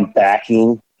scored on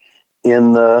backing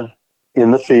in the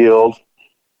field.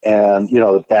 And,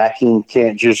 the backing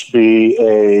can't just be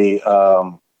a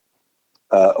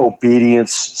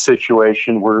obedience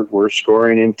situation. We're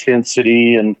scoring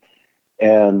intensity and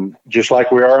just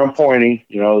like we are on pointing,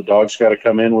 the dog's got to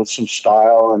come in with some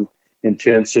style and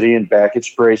intensity and back its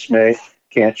brace mate.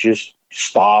 Can't just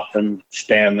stop and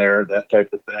stand there, that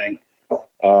type of thing.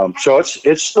 So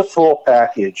it's the full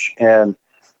package. And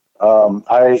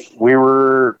I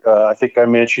think I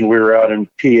mentioned we were out in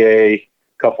PA a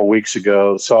couple weeks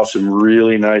ago, saw some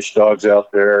really nice dogs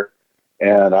out there.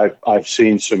 And I've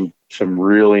seen some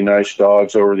really nice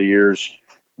dogs over the years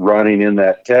running in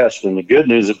that test. And the good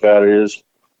news about it is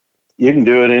you can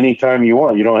do it anytime you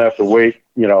want. You don't have to wait,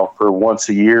 for once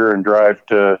a year and drive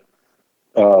to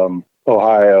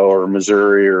Ohio or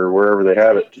Missouri or wherever they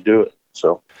have it to do it.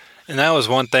 So, and that was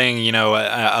one thing,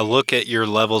 I look at your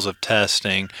levels of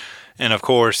testing, and of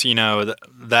course,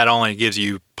 that only gives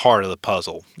you part of the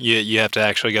puzzle. You have to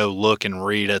actually go look and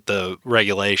read at the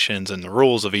regulations and the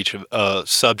rules of each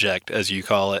subject, as you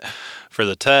call it, for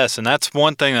the test. And that's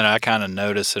one thing that I kind of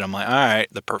noticed, that I'm like, all right,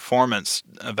 the performance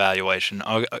evaluation,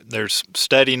 there's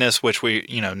steadiness, which we,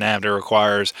 NAVHDA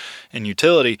requires, and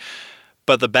utility,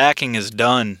 but the backing is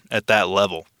done at that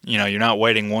level. You're not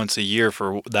waiting once a year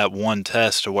for that one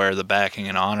test to where the backing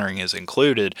and honoring is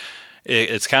included.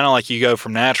 It's kind of like you go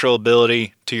from natural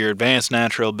ability to your advanced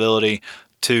natural ability,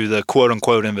 to the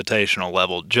quote-unquote invitational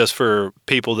level, just for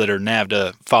people that are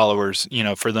NAVHDA followers,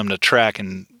 for them to track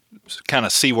and kind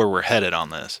of see where we're headed on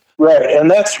this. Right, and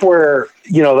that's where,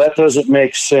 that doesn't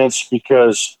make sense,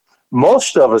 because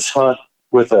most of us hunt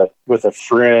with a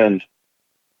friend.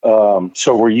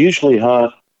 So we usually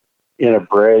hunt in a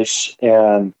brace,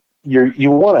 and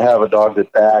you want to have a dog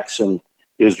that backs and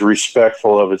is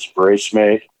respectful of its brace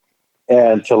mate.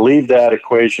 And to leave that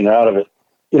equation out of it,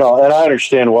 and I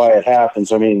understand why it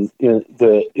happens. I mean,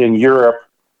 in Europe,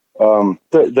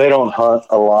 they don't hunt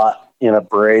a lot in a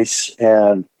brace,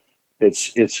 and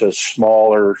it's a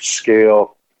smaller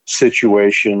scale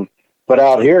situation. But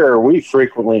out here, we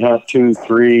frequently hunt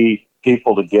 2-3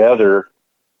 people together,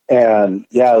 and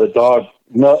the dog.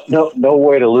 No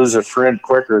way to lose a friend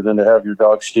quicker than to have your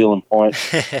dog stealing point.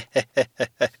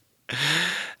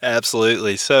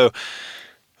 Absolutely. So,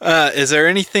 is there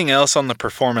anything else on the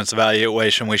performance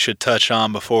evaluation we should touch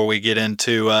on before we get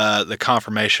into the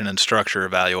conformation and structure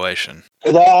evaluation?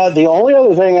 The only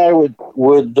other thing I would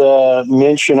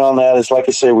mention on that is, like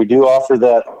I say, we do offer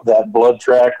that blood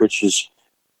track, which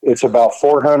it's about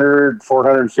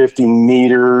 450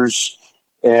 meters.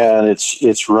 And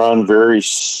it's run very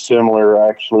similar,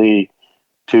 actually,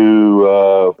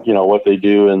 to what they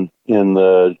do in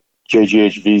the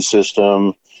JGHV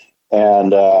system.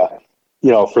 And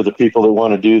for the people that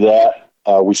want to do that,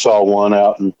 we saw one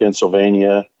out in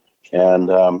Pennsylvania, and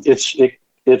it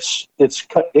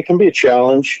can be a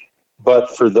challenge.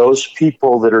 But for those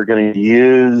people that are going to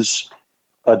use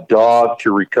a dog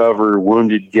to recover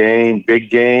wounded game,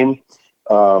 big game,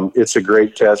 it's a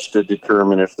great test to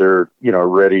determine if they're,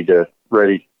 ready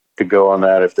to go on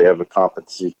that, if they have a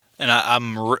competency. And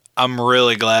I'm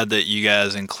really glad that you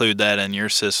guys include that in your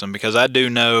system, because I do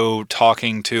know,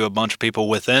 talking to a bunch of people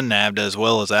within NAVHDA as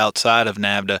well as outside of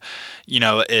NAVHDA,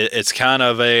 it's kind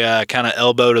of a kind of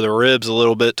elbow to the ribs a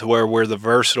little bit, to where we're the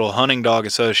Versatile Hunting Dog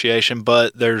Association,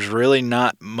 but there's really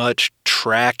not much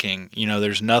tracking.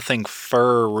 There's nothing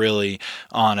fur really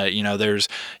on it.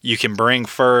 You can bring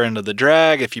fur into the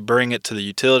drag if you bring it to the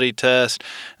utility test.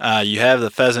 You have the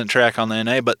pheasant track on the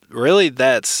NA, but really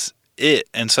that's it.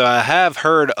 And so I have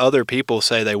heard other people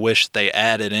say they wish they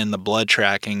added in the blood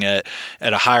tracking at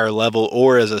a higher level,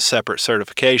 or as a separate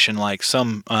certification, like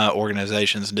some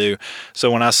organizations do.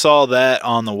 So when I saw that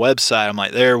on the website, I'm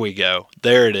like, there we go.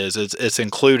 There it is. It's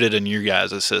included in your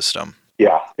guys' system.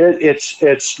 Yeah,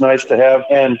 it's nice to have,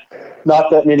 and not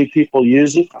that many people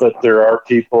use it, but there are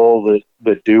people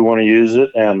that do want to use it,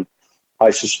 and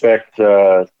I suspect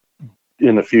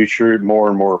in the future more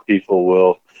and more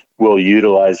people will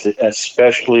utilize it,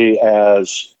 especially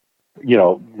as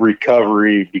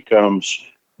recovery becomes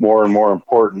more and more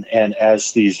important, and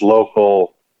as these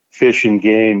local fish and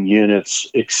game units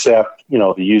accept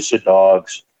the use of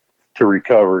dogs to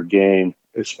recover game,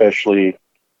 especially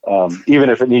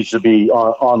even if it needs to be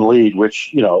on lead,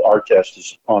 which our test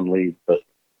is on lead. But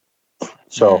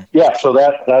so so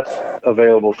that's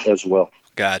available as well.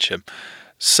 Gotcha.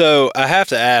 So I have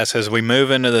to ask, as we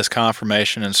move into this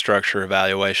conformation and structure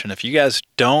evaluation, if you guys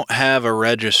don't have a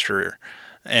registrar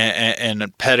and a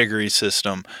pedigree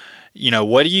system,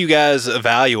 what are you guys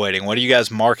evaluating? What are you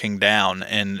guys marking down?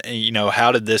 And,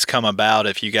 how did this come about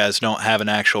if you guys don't have an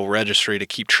actual registry to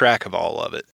keep track of all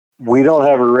of it? We don't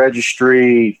have a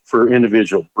registry for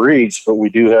individual breeds, but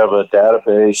we do have a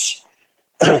database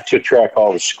to track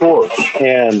all the scores.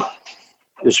 And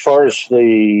as far as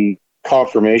the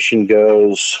conformation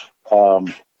goes,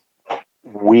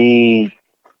 we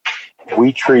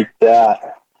treat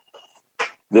that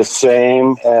the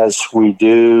same as we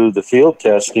do the field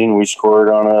testing. We score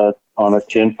it on a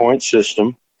 10-point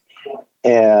system,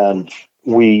 and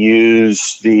we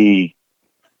use the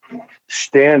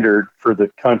standard for the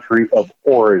country of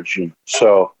origin.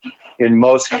 So in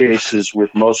most cases,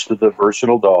 with most of the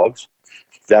versatile dogs,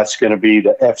 that's going to be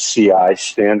the FCI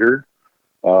standard,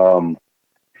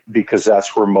 because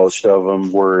that's where most of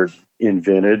them were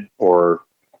invented or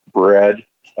bred.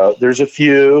 There's a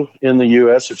few in the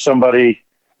U.S. If somebody,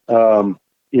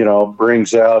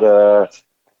 brings out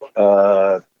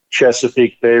a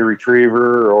Chesapeake Bay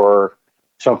Retriever or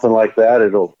something like that,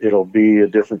 it'll be a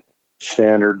different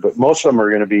standard. But most of them are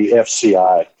going to be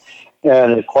FCI.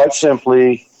 And quite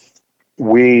simply,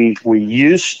 we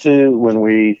used to, when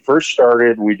we first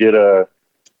started, we did a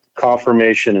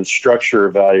conformation and structure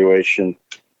evaluation.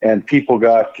 And people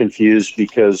got confused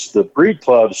because the breed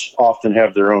clubs often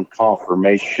have their own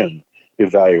conformation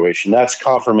evaluation. That's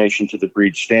conformation to the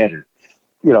breed standard.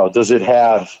 Does it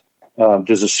have,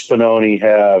 does a Spinoni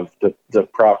have the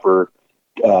proper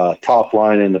top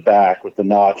line in the back with the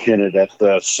notch in it at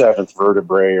the 7th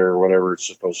vertebrae or whatever it's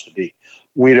supposed to be?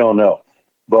 We don't know.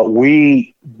 But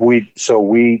we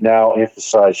now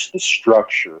emphasize the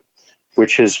structure,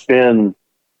 which has been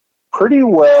pretty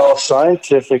well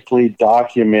scientifically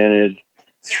documented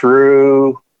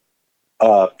through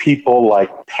people like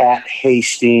Pat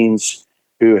Hastings,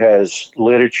 who has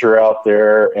literature out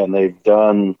there, and they've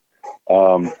done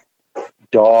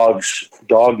dog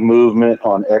movement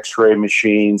on X-ray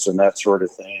machines and that sort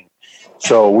of thing.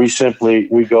 So we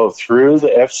go through the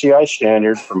FCI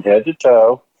standard from head to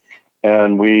toe,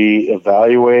 and we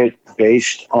evaluate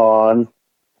based on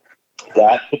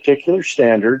that particular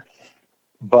standard.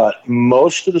 But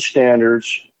most of the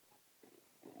standards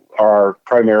are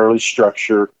primarily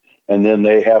structure, and then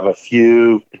they have a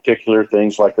few particular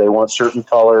things, like they want certain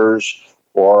colors,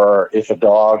 or if a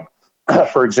dog,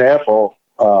 for example,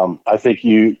 I think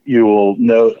you will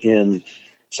note in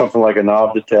something like a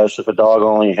NAVHDA test, if a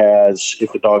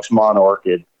dog's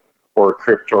monorchid or a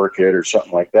cryptorchid or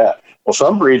something like that. Well,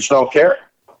 some breeds don't care.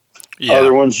 Yeah.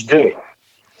 Other ones do.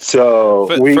 So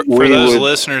for those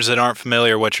listeners that aren't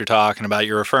familiar with what you're talking about,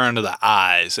 you're referring to the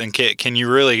eyes. And can you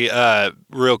really,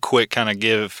 real quick, kind of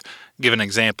give an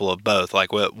example of both?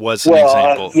 Like, what's an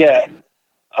example?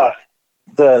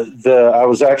 I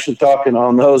was actually talking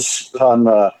on those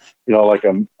like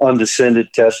an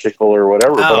undescended testicle or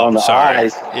whatever. But on the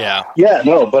eyes,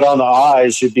 but on the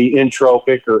eyes, it'd be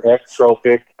entropic or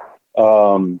ectropic.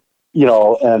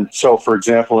 And so, for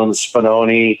example, in the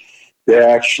Spinoni, they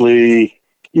actually,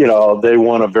 they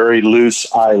want a very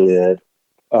loose eyelid.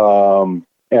 And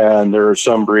there are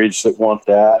some breeds that want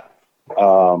that.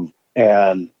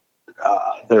 And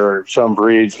there are some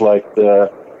breeds like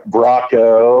the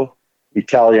Bracco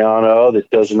Italiano that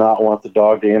does not want the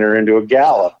dog to enter into a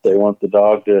gallop. They want the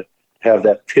dog to have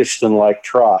that piston-like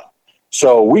trot.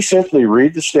 So we simply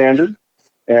read the standard,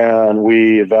 and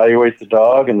we evaluate the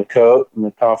dog and the coat and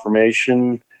the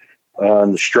conformation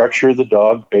and the structure of the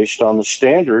dog based on the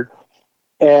standard.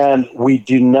 And we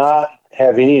do not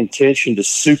have any intention to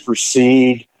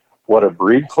supersede what a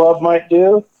breed club might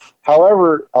do.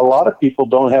 However, a lot of people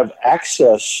don't have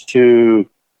access to,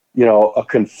 a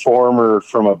conformer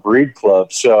from a breed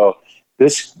club. So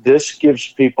this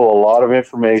gives people a lot of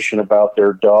information about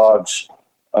their dogs.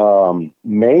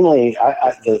 Mainly,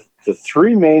 the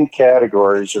three main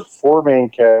categories or four main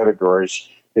categories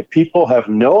that people have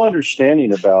no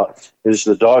understanding about is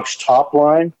the dog's top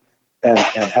line and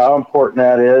how important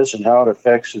that is and how it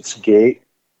affects its gait,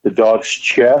 the dog's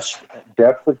chest,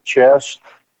 depth of chest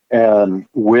and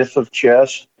width of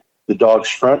chest, the dog's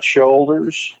front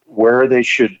shoulders, where they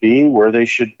should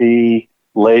be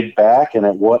laid back and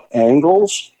at what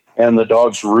angles, and the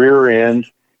dog's rear end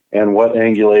and what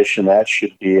angulation that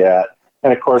should be at.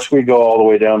 And of course, we go all the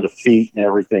way down to feet and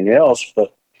everything else.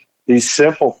 But these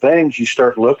simple things, you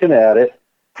start looking at it,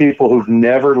 people who've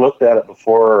never looked at it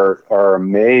before are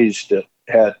amazed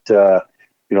at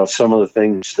some of the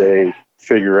things they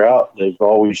figure out. They've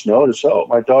always noticed,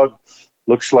 my dog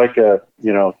looks like a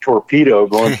torpedo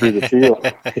going through the field,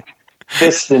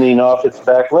 pistoning off its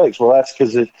back legs. Well, that's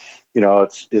because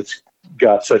it's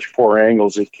got such poor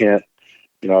angles it can't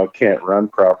run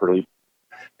properly.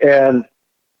 And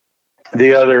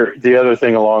the other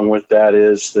thing along with that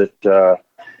is that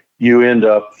you end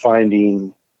up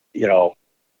finding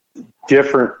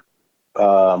different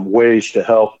ways to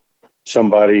help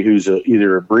somebody who's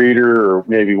either a breeder or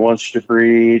maybe wants to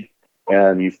breed,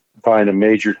 and you find a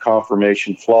major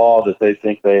conformation flaw that they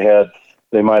think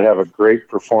they might have a great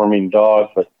performing dog,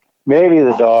 but maybe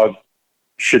the dog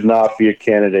should not be a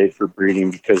candidate for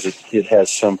breeding because it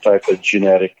has some type of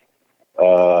genetic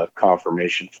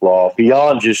conformation flaw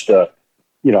beyond just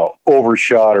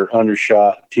overshot or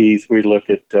undershot teeth. We look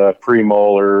at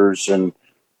premolars and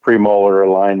premolar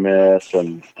alignment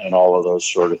and all of those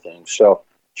sort of things. So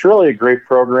it's really a great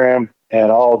program.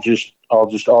 And I'll just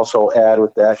also add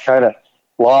with that kind of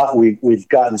lot. We've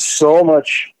gotten so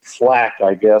much flack,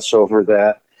 I guess, over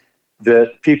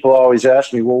that people always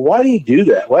ask me, well, why do you do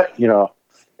that? What,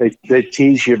 they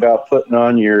tease you about putting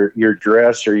on your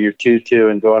dress or your tutu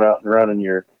and going out and running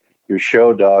your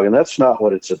show dog. And that's not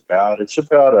what it's about. It's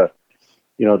about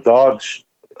dogs,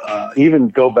 even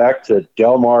go back to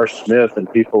Delmar Smith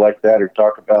and people like that who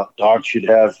talk about dogs should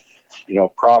have,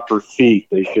 proper feet.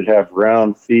 They should have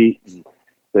round feet and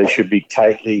they should be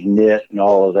tightly knit and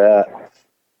all of that.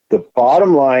 The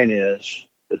bottom line is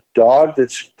the dog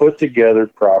that's put together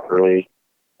properly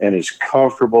and is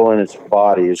comfortable in its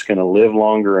body is going to live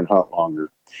longer and hunt longer.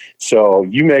 So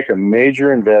you make a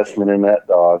major investment in that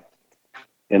dog,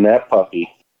 in that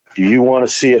puppy. Do you want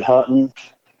to see it hunting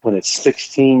when it's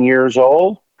 16 years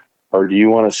old, or do you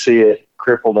want to see it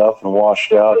crippled up and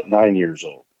washed out at 9 years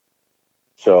old?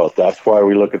 So that's why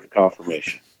we look at the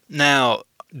conformation. Now,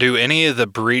 do any of the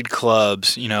breed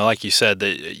clubs, like you said,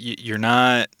 that you're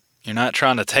not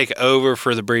trying to take over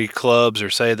for the breed clubs or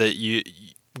say that you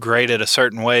grade it a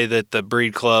certain way that the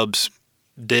breed clubs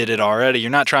did it already. You're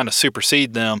not trying to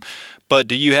supersede them, but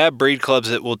do you have breed clubs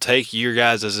that will take your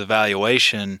guys'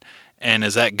 evaluation, and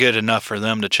is that good enough for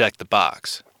them to check the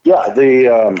box? Yeah,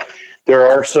 there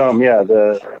are some. Yeah,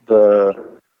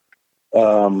 the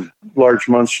Large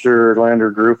Munster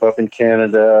Lander group up in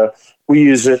Canada. We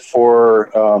use it for.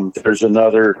 There's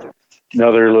another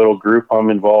little group I'm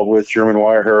involved with, German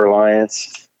Wirehair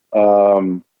Alliance,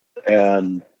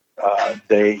 and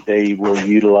they will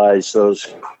utilize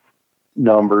those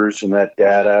numbers and that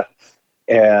data,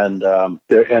 and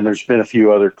there's been a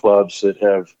few other clubs that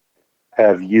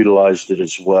have utilized it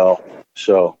as well.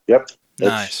 So, yep,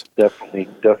 nice,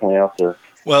 definitely out there.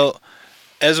 Well,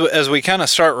 as we kind of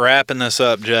start wrapping this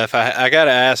up, Jeff, I got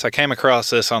to ask. I came across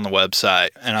this on the website,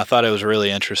 and I thought it was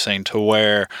really interesting to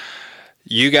where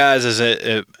you guys,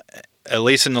 at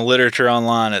least in the literature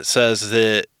online, it says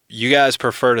that you guys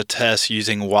prefer to test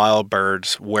using wild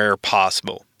birds where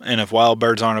possible. And if wild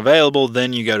birds aren't available,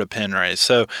 then you go to pen raise.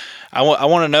 So I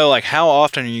want to know, like, how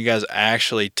often are you guys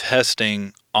actually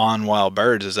testing on wild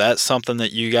birds? Is that something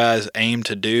that you guys aim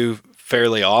to do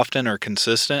fairly often or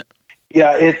consistent?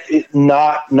 Yeah, it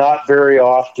not very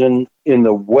often in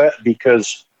the wet,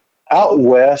 because out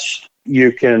west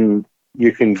you can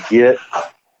get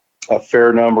a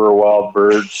fair number of wild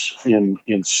birds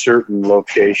in certain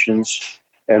locations.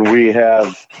 And we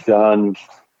have done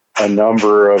a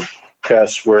number of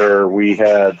tests where we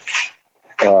had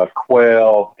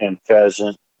quail and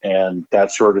pheasant and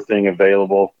that sort of thing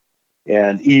available.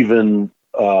 And even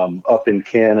up in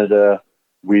Canada,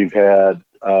 we've had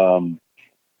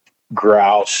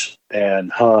grouse and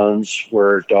huns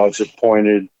where dogs have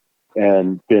pointed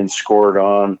and been scored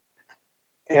on.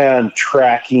 And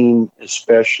tracking,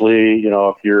 especially,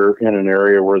 if you're in an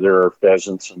area where there are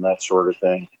pheasants and that sort of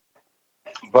thing.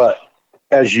 But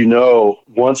as you know,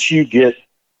 once you get,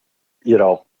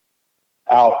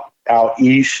 out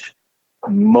east,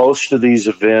 most of these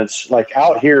events, like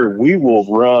out here, we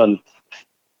ran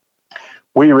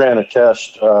a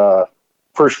test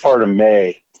first part of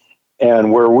May,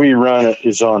 and where we run it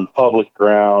is on public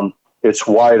ground. It's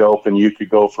wide open. You could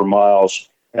go for miles.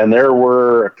 And there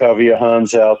were a covey of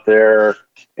huns out there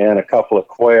and a couple of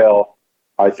quail,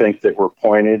 I think, that were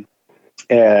pointed.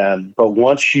 But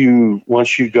once you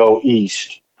go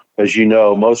east, as you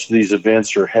know, most of these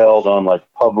events are held on like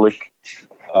public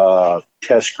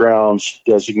test grounds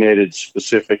designated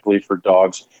specifically for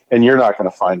dogs, and you're not going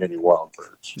to find any wild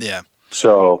birds. Yeah.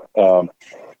 So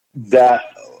that,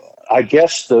 I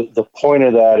guess the point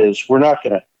of that is we're not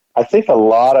going to. I think a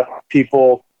lot of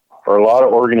people or a lot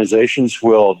of organizations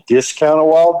will discount a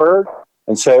wild bird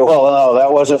and say, "Well, no,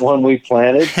 that wasn't one we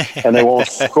planted," and they won't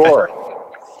score it.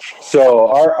 So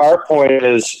our point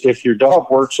is, if your dog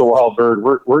works a wild bird,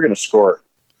 we're going to score it.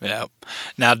 Yeah.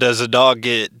 Now, does a dog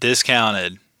get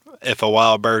discounted if a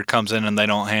wild bird comes in and they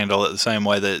don't handle it the same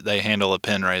way that they handle a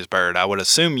pen raised bird? I would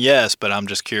assume yes, but I'm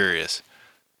just curious.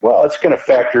 Well, it's going to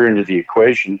factor into the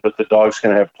equation, but the dog's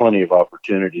going to have plenty of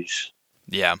opportunities.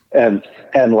 Yeah. And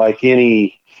like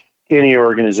any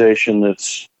organization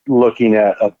that's looking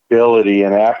at ability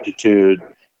and aptitude,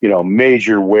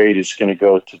 major weight is going to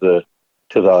go to the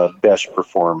best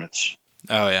performance.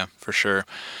 Oh yeah, for sure.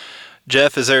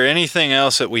 Jeff, is there anything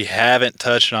else that we haven't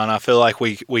touched on? I feel like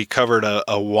we covered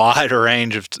a wide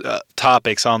range of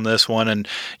topics on this one, and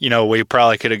we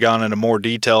probably could have gone into more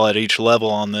detail at each level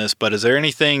on this, but is there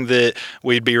anything that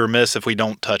we'd be remiss if we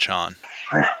don't touch on?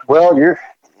 Well,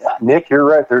 Nick, you're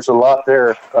right. There's a lot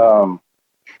there.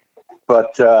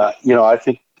 But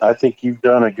I think you've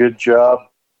done a good job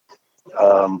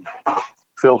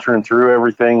filtering through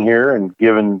everything here and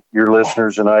giving your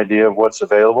listeners an idea of what's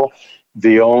available.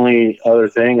 The only other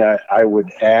thing I would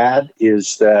add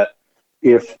is that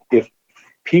if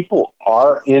people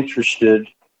are interested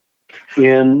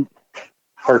in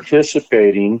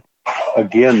participating,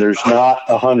 again, there's not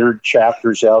 100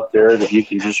 chapters out there that you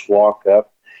can just walk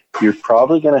up. You're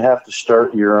probably going to have to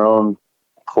start your own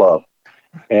club.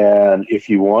 And if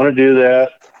you want to do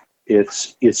that,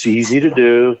 it's easy to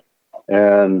do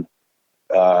and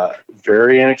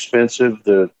very inexpensive.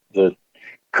 The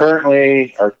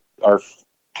currently our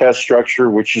test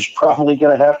structure, which is probably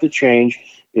going to have to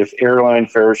change if airline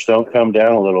fares don't come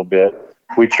down a little bit.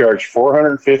 We charge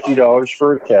 $450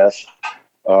 for a test.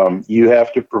 You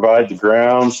have to provide the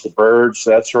grounds, the birds,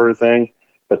 that sort of thing.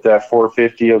 But that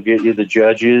 $450 will get you the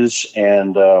judges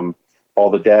and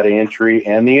all the data entry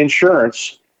and the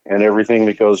insurance and everything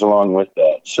that goes along with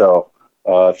that. So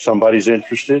if somebody's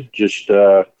interested, just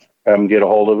have them get a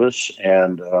hold of us,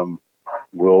 and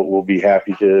we'll be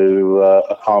happy to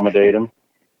accommodate them.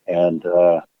 And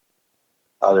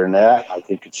other than that, I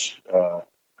think it's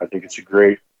a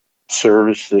great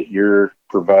service that you're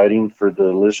providing for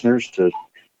the listeners to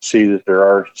see that there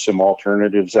are some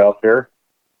alternatives out there.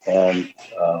 And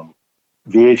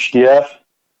VHDF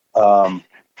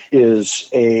is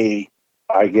a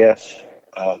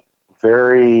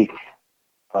very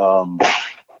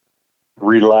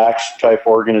relaxed type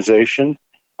organization.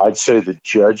 I'd say the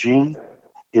judging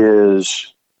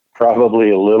is probably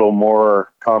a little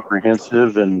more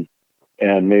comprehensive and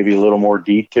maybe a little more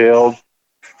detailed,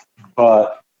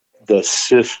 but the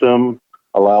system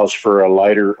allows for a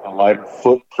lighter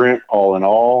footprint all in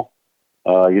all.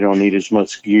 You don't need as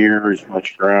much gear, as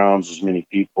much grounds, as many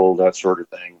people, that sort of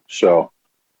thing. So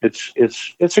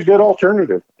it's a good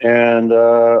alternative, and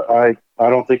I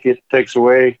don't think it takes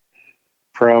away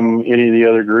from any of the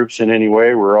other groups in any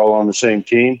way. We're all on the same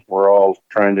team. We're all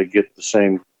trying to get the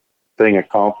same thing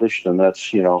accomplished, and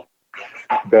that's,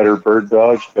 better bird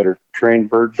dogs, better trained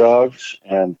bird dogs.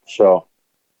 And so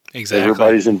exactly,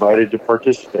 everybody's invited to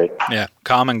participate. Yeah,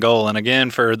 common goal. And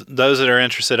again, for those that are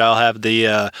interested, I'll have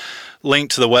the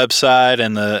link to the website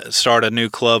and the start a new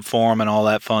club form and all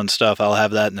that fun stuff. I'll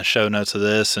have that in the show notes of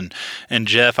this. And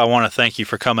Jeff, I want to thank you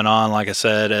for coming on. Like I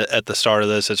said at the start of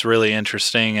this, it's really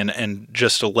interesting, and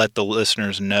just to let the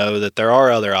listeners know that there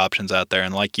are other options out there.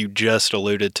 And like you just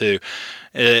alluded to,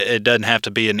 it doesn't have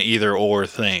to be an either or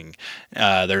thing.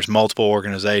 There's multiple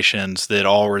organizations that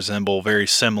all resemble very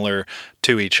similar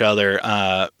to each other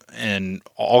in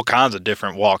all kinds of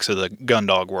different walks of the gun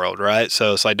dog world, right?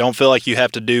 So it's like, don't feel like you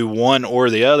have to do one or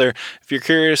the other. If you're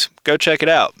curious, go check it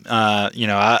out.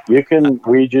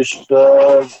 We just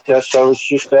test I was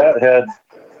just at had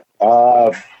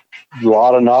a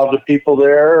lot of NAVHDA people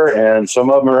there, and some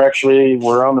of them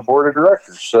were on the board of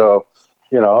directors. So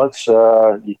it's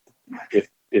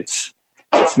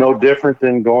no different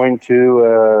than going to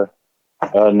a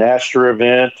NASTRA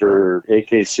event or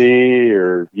AKC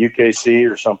or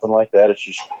UKC or something like that. It's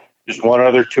just one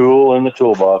other tool in the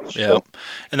toolbox. Yeah, so.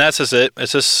 And that's just it.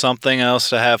 It's just something else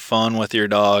to have fun with your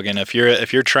dog. And if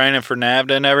you're training for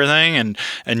NAVHDA and everything,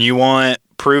 and you want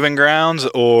proving grounds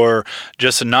or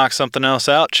just to knock something else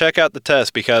out, check out the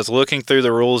test, because looking through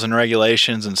the rules and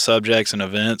regulations and subjects and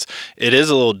events, it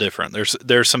is a little different.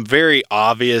 There's some very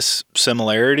obvious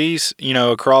similarities,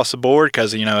 across the board,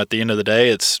 because at the end of the day,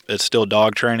 it's still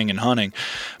dog training and hunting.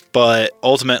 But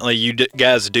ultimately, you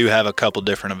guys do have a couple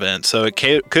different events, so it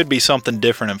could be something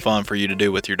different and fun for you to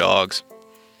do with your dogs.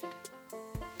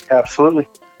 Absolutely.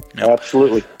 Yep.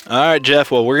 Absolutely. All right,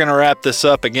 Jeff. Well, we're going to wrap this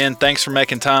up. Again, thanks for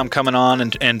making time coming on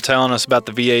and telling us about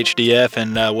the VHDF,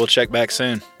 and we'll check back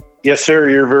soon. Yes, sir.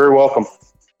 You're very welcome.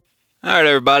 All right,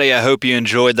 everybody. I hope you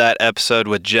enjoyed that episode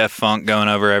with Jeff Funk going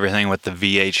over everything with the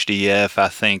VHDF. I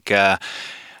think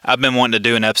I've been wanting to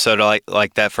do an episode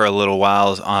like that for a little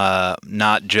while,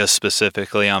 not just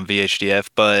specifically on VHDF,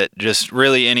 but just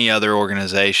really any other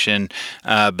organization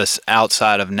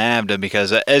outside of NAVHDA,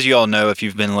 because as you all know, if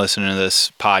you've been listening to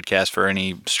this podcast for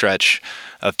any stretch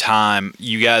of time,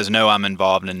 you guys know I'm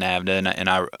involved in NAVHDA, and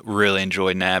I really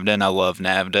enjoy NAVHDA, and I love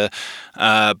NAVHDA,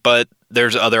 but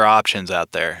there's other options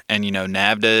out there, and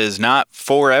NAVHDA is not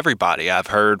for everybody. I've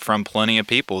heard from plenty of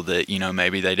people that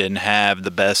maybe they didn't have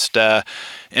the best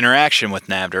interaction with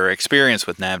NAVHDA, or experience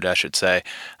with NAVHDA, I should say,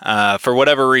 for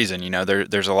whatever reason.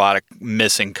 There's a lot of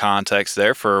missing context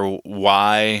there for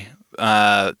why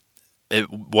it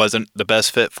wasn't the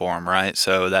best fit for them, right?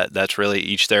 So that's really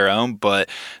each their own, but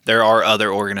there are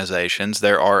other organizations,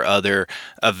 there are other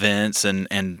events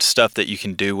and stuff that you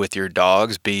can do with your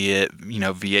dogs, be it,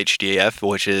 VHDF,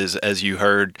 which is, as you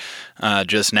heard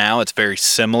just now, it's very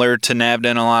similar to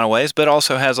NAVHDA in a lot of ways, but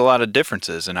also has a lot of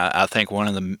differences. And I think one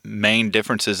of the main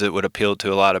differences that would appeal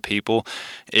to a lot of people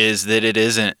is that it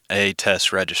isn't a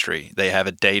test registry. They have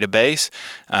a database,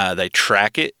 they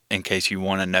track it in case you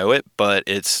want to know it, but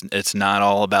it's not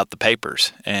all about the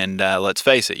papers. And let's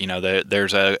face it,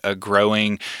 there's a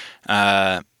growing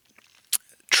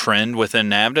trend within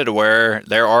NAVHDA to where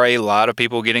there are a lot of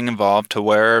people getting involved to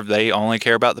where they only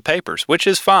care about the papers, which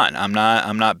is fine. I'm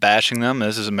not bashing them.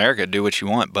 This is America. Do what you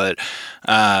want. But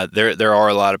there are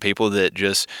a lot of people that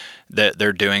just that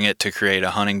they're doing it to create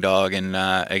a hunting dog. And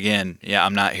again,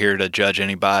 I'm not here to judge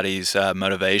anybody's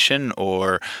motivation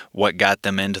or what got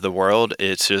them into the world.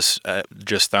 It's just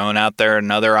throwing out there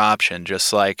another option.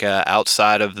 Just like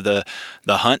outside of the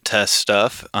hunt test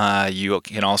stuff, you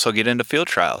can also get into field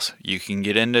trials. You can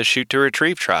get into shoot to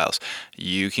retrieve trials.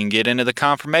 You can get into the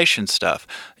conformation stuff.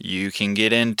 You can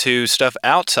get into stuff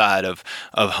outside of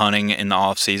hunting in the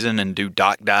off season and do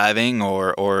dock diving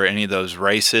or any of those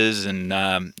races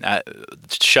and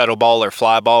shuttle ball or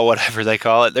fly ball, whatever they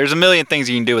call it. There's a million things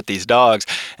you can do with these dogs,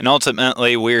 and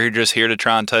ultimately we're just here to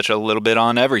try and touch a little bit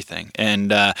on everything.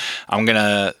 And I'm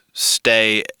gonna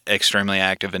stay extremely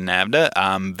active in NAVHDA.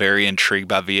 I'm very intrigued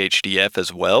by VHDF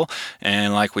as well,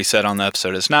 and like we said on the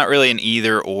episode, it's not really an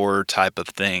either or type of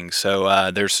thing.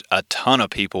 So there's a ton of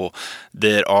people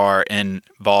that are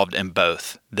involved in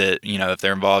both. That, you know, if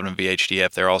they're involved in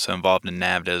VHDF, they're also involved in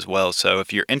NAVHDA as well. So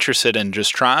if you're interested in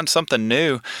just trying something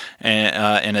new,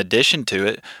 and in addition to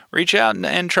it, reach out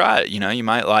and try it. You know, you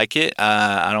might like it.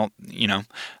 I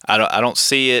don't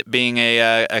see it being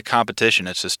a competition.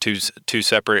 It's just two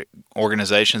separate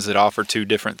organizations that offer two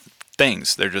different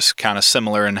things. They're just kind of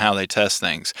similar in how they test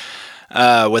things.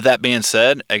 With that being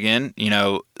said, again, you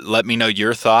know, let me know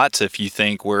your thoughts if you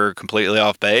think we're completely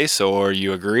off base or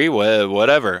you agree with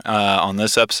whatever on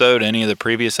this episode, any of the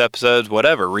previous episodes,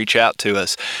 whatever. Reach out to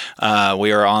us.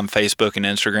 We are on Facebook and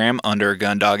Instagram under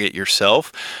Gundog It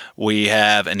Yourself. We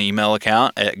have an email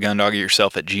account at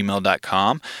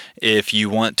gundogityourself@gmail.com. If you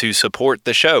want to support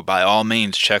the show, by all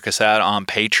means, check us out on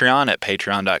Patreon at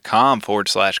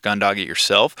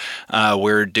patreon.com/gundogityourself.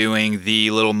 We're doing the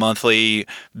little monthly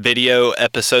video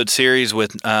episode series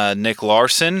with Nick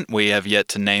Larson. We have yet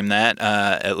to name that,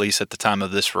 at least at the time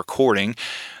of this recording.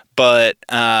 But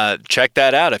check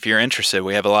that out if you're interested.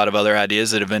 We have a lot of other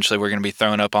ideas that eventually we're going to be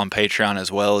throwing up on Patreon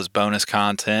as well as bonus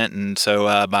content. And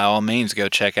so by all means, go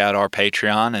check out our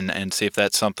Patreon and see if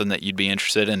that's something that you'd be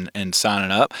interested in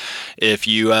signing up. If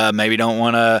you maybe don't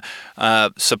want to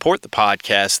support the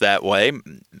podcast that way,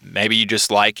 maybe you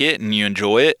just like it and you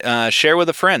enjoy it, share with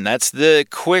a friend. That's the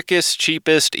quickest,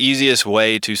 cheapest, easiest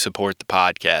way to support the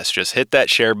podcast. Just hit that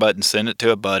share button, send it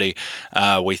to a buddy.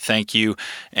 We thank you.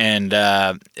 And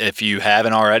if you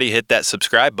haven't already, hit that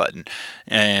subscribe button.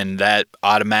 And that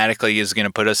automatically is going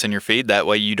to put us in your feed. That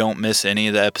way you don't miss any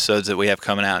of the episodes that we have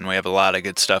coming out. And we have a lot of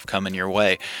good stuff coming your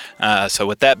way. So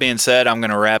with that being said, I'm going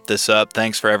to wrap this up.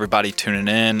 Thanks for everybody tuning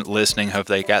in, listening. Hope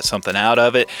they got something out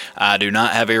of it. I do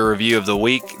not have a review of the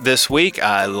week this week.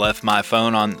 I left my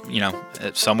phone on,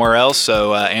 somewhere else.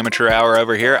 So amateur hour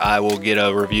over here. I will get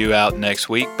a review out next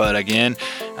week. But again,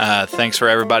 thanks for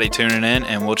everybody tuning in,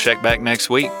 and we'll check back next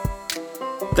week.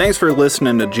 Thanks for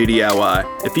listening to GDIY.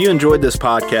 If you enjoyed this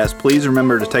podcast, please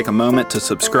remember to take a moment to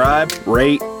subscribe,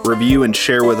 rate, review, and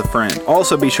share with a friend.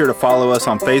 Also, be sure to follow us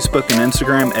on Facebook and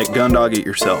Instagram at Gundog It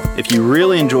Yourself. If you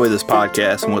really enjoy this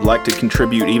podcast and would like to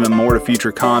contribute even more to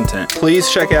future content, please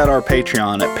check out our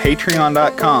Patreon at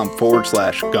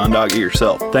patreon.com/Gundog It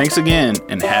Yourself. Thanks again,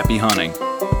 and happy hunting.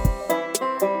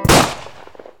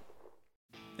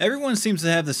 Everyone seems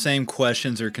to have the same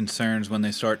questions or concerns when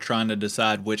they start trying to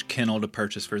decide which kennel to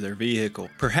purchase for their vehicle.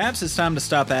 Perhaps it's time to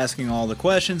stop asking all the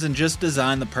questions and just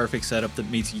design the perfect setup that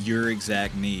meets your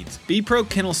exact needs. B-Pro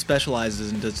Kennel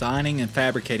specializes in designing and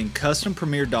fabricating custom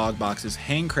Premier dog boxes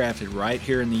handcrafted right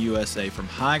here in the USA from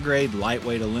high-grade,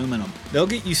 lightweight aluminum. They'll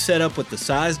get you set up with the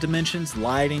size dimensions,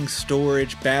 lighting,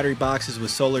 storage, battery boxes with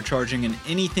solar charging, and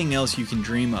anything else you can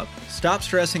dream of. Stop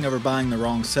stressing over buying the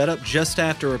wrong setup, just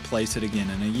have to replace it again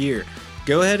in a year.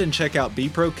 Go ahead and check out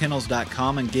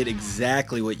bprokennels.com and get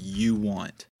exactly what you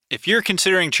want. If you're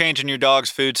considering changing your dog's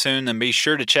food soon, then be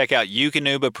sure to check out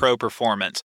Eukanuba Pro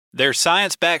Performance. Their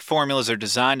science-backed formulas are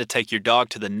designed to take your dog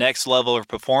to the next level of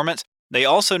performance. They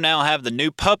also now have the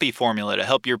new puppy formula to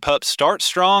help your pup start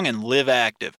strong and live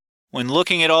active. When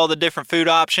looking at all the different food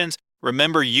options,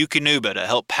 remember Eukanuba to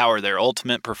help power their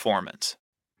ultimate performance.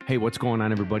 Hey, what's going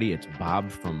on, everybody? It's Bob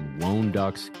from Lone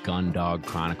Duck's Gun Dog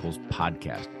Chronicles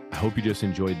podcast. I hope you just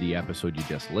enjoyed the episode you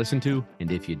just listened to.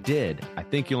 And if you did, I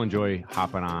think you'll enjoy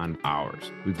hopping on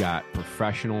ours. We've got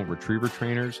professional retriever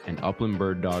trainers and upland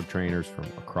bird dog trainers from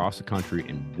across the country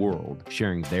and world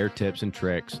sharing their tips and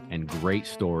tricks and great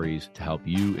stories to help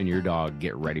you and your dog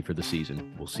get ready for the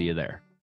season. We'll see you there.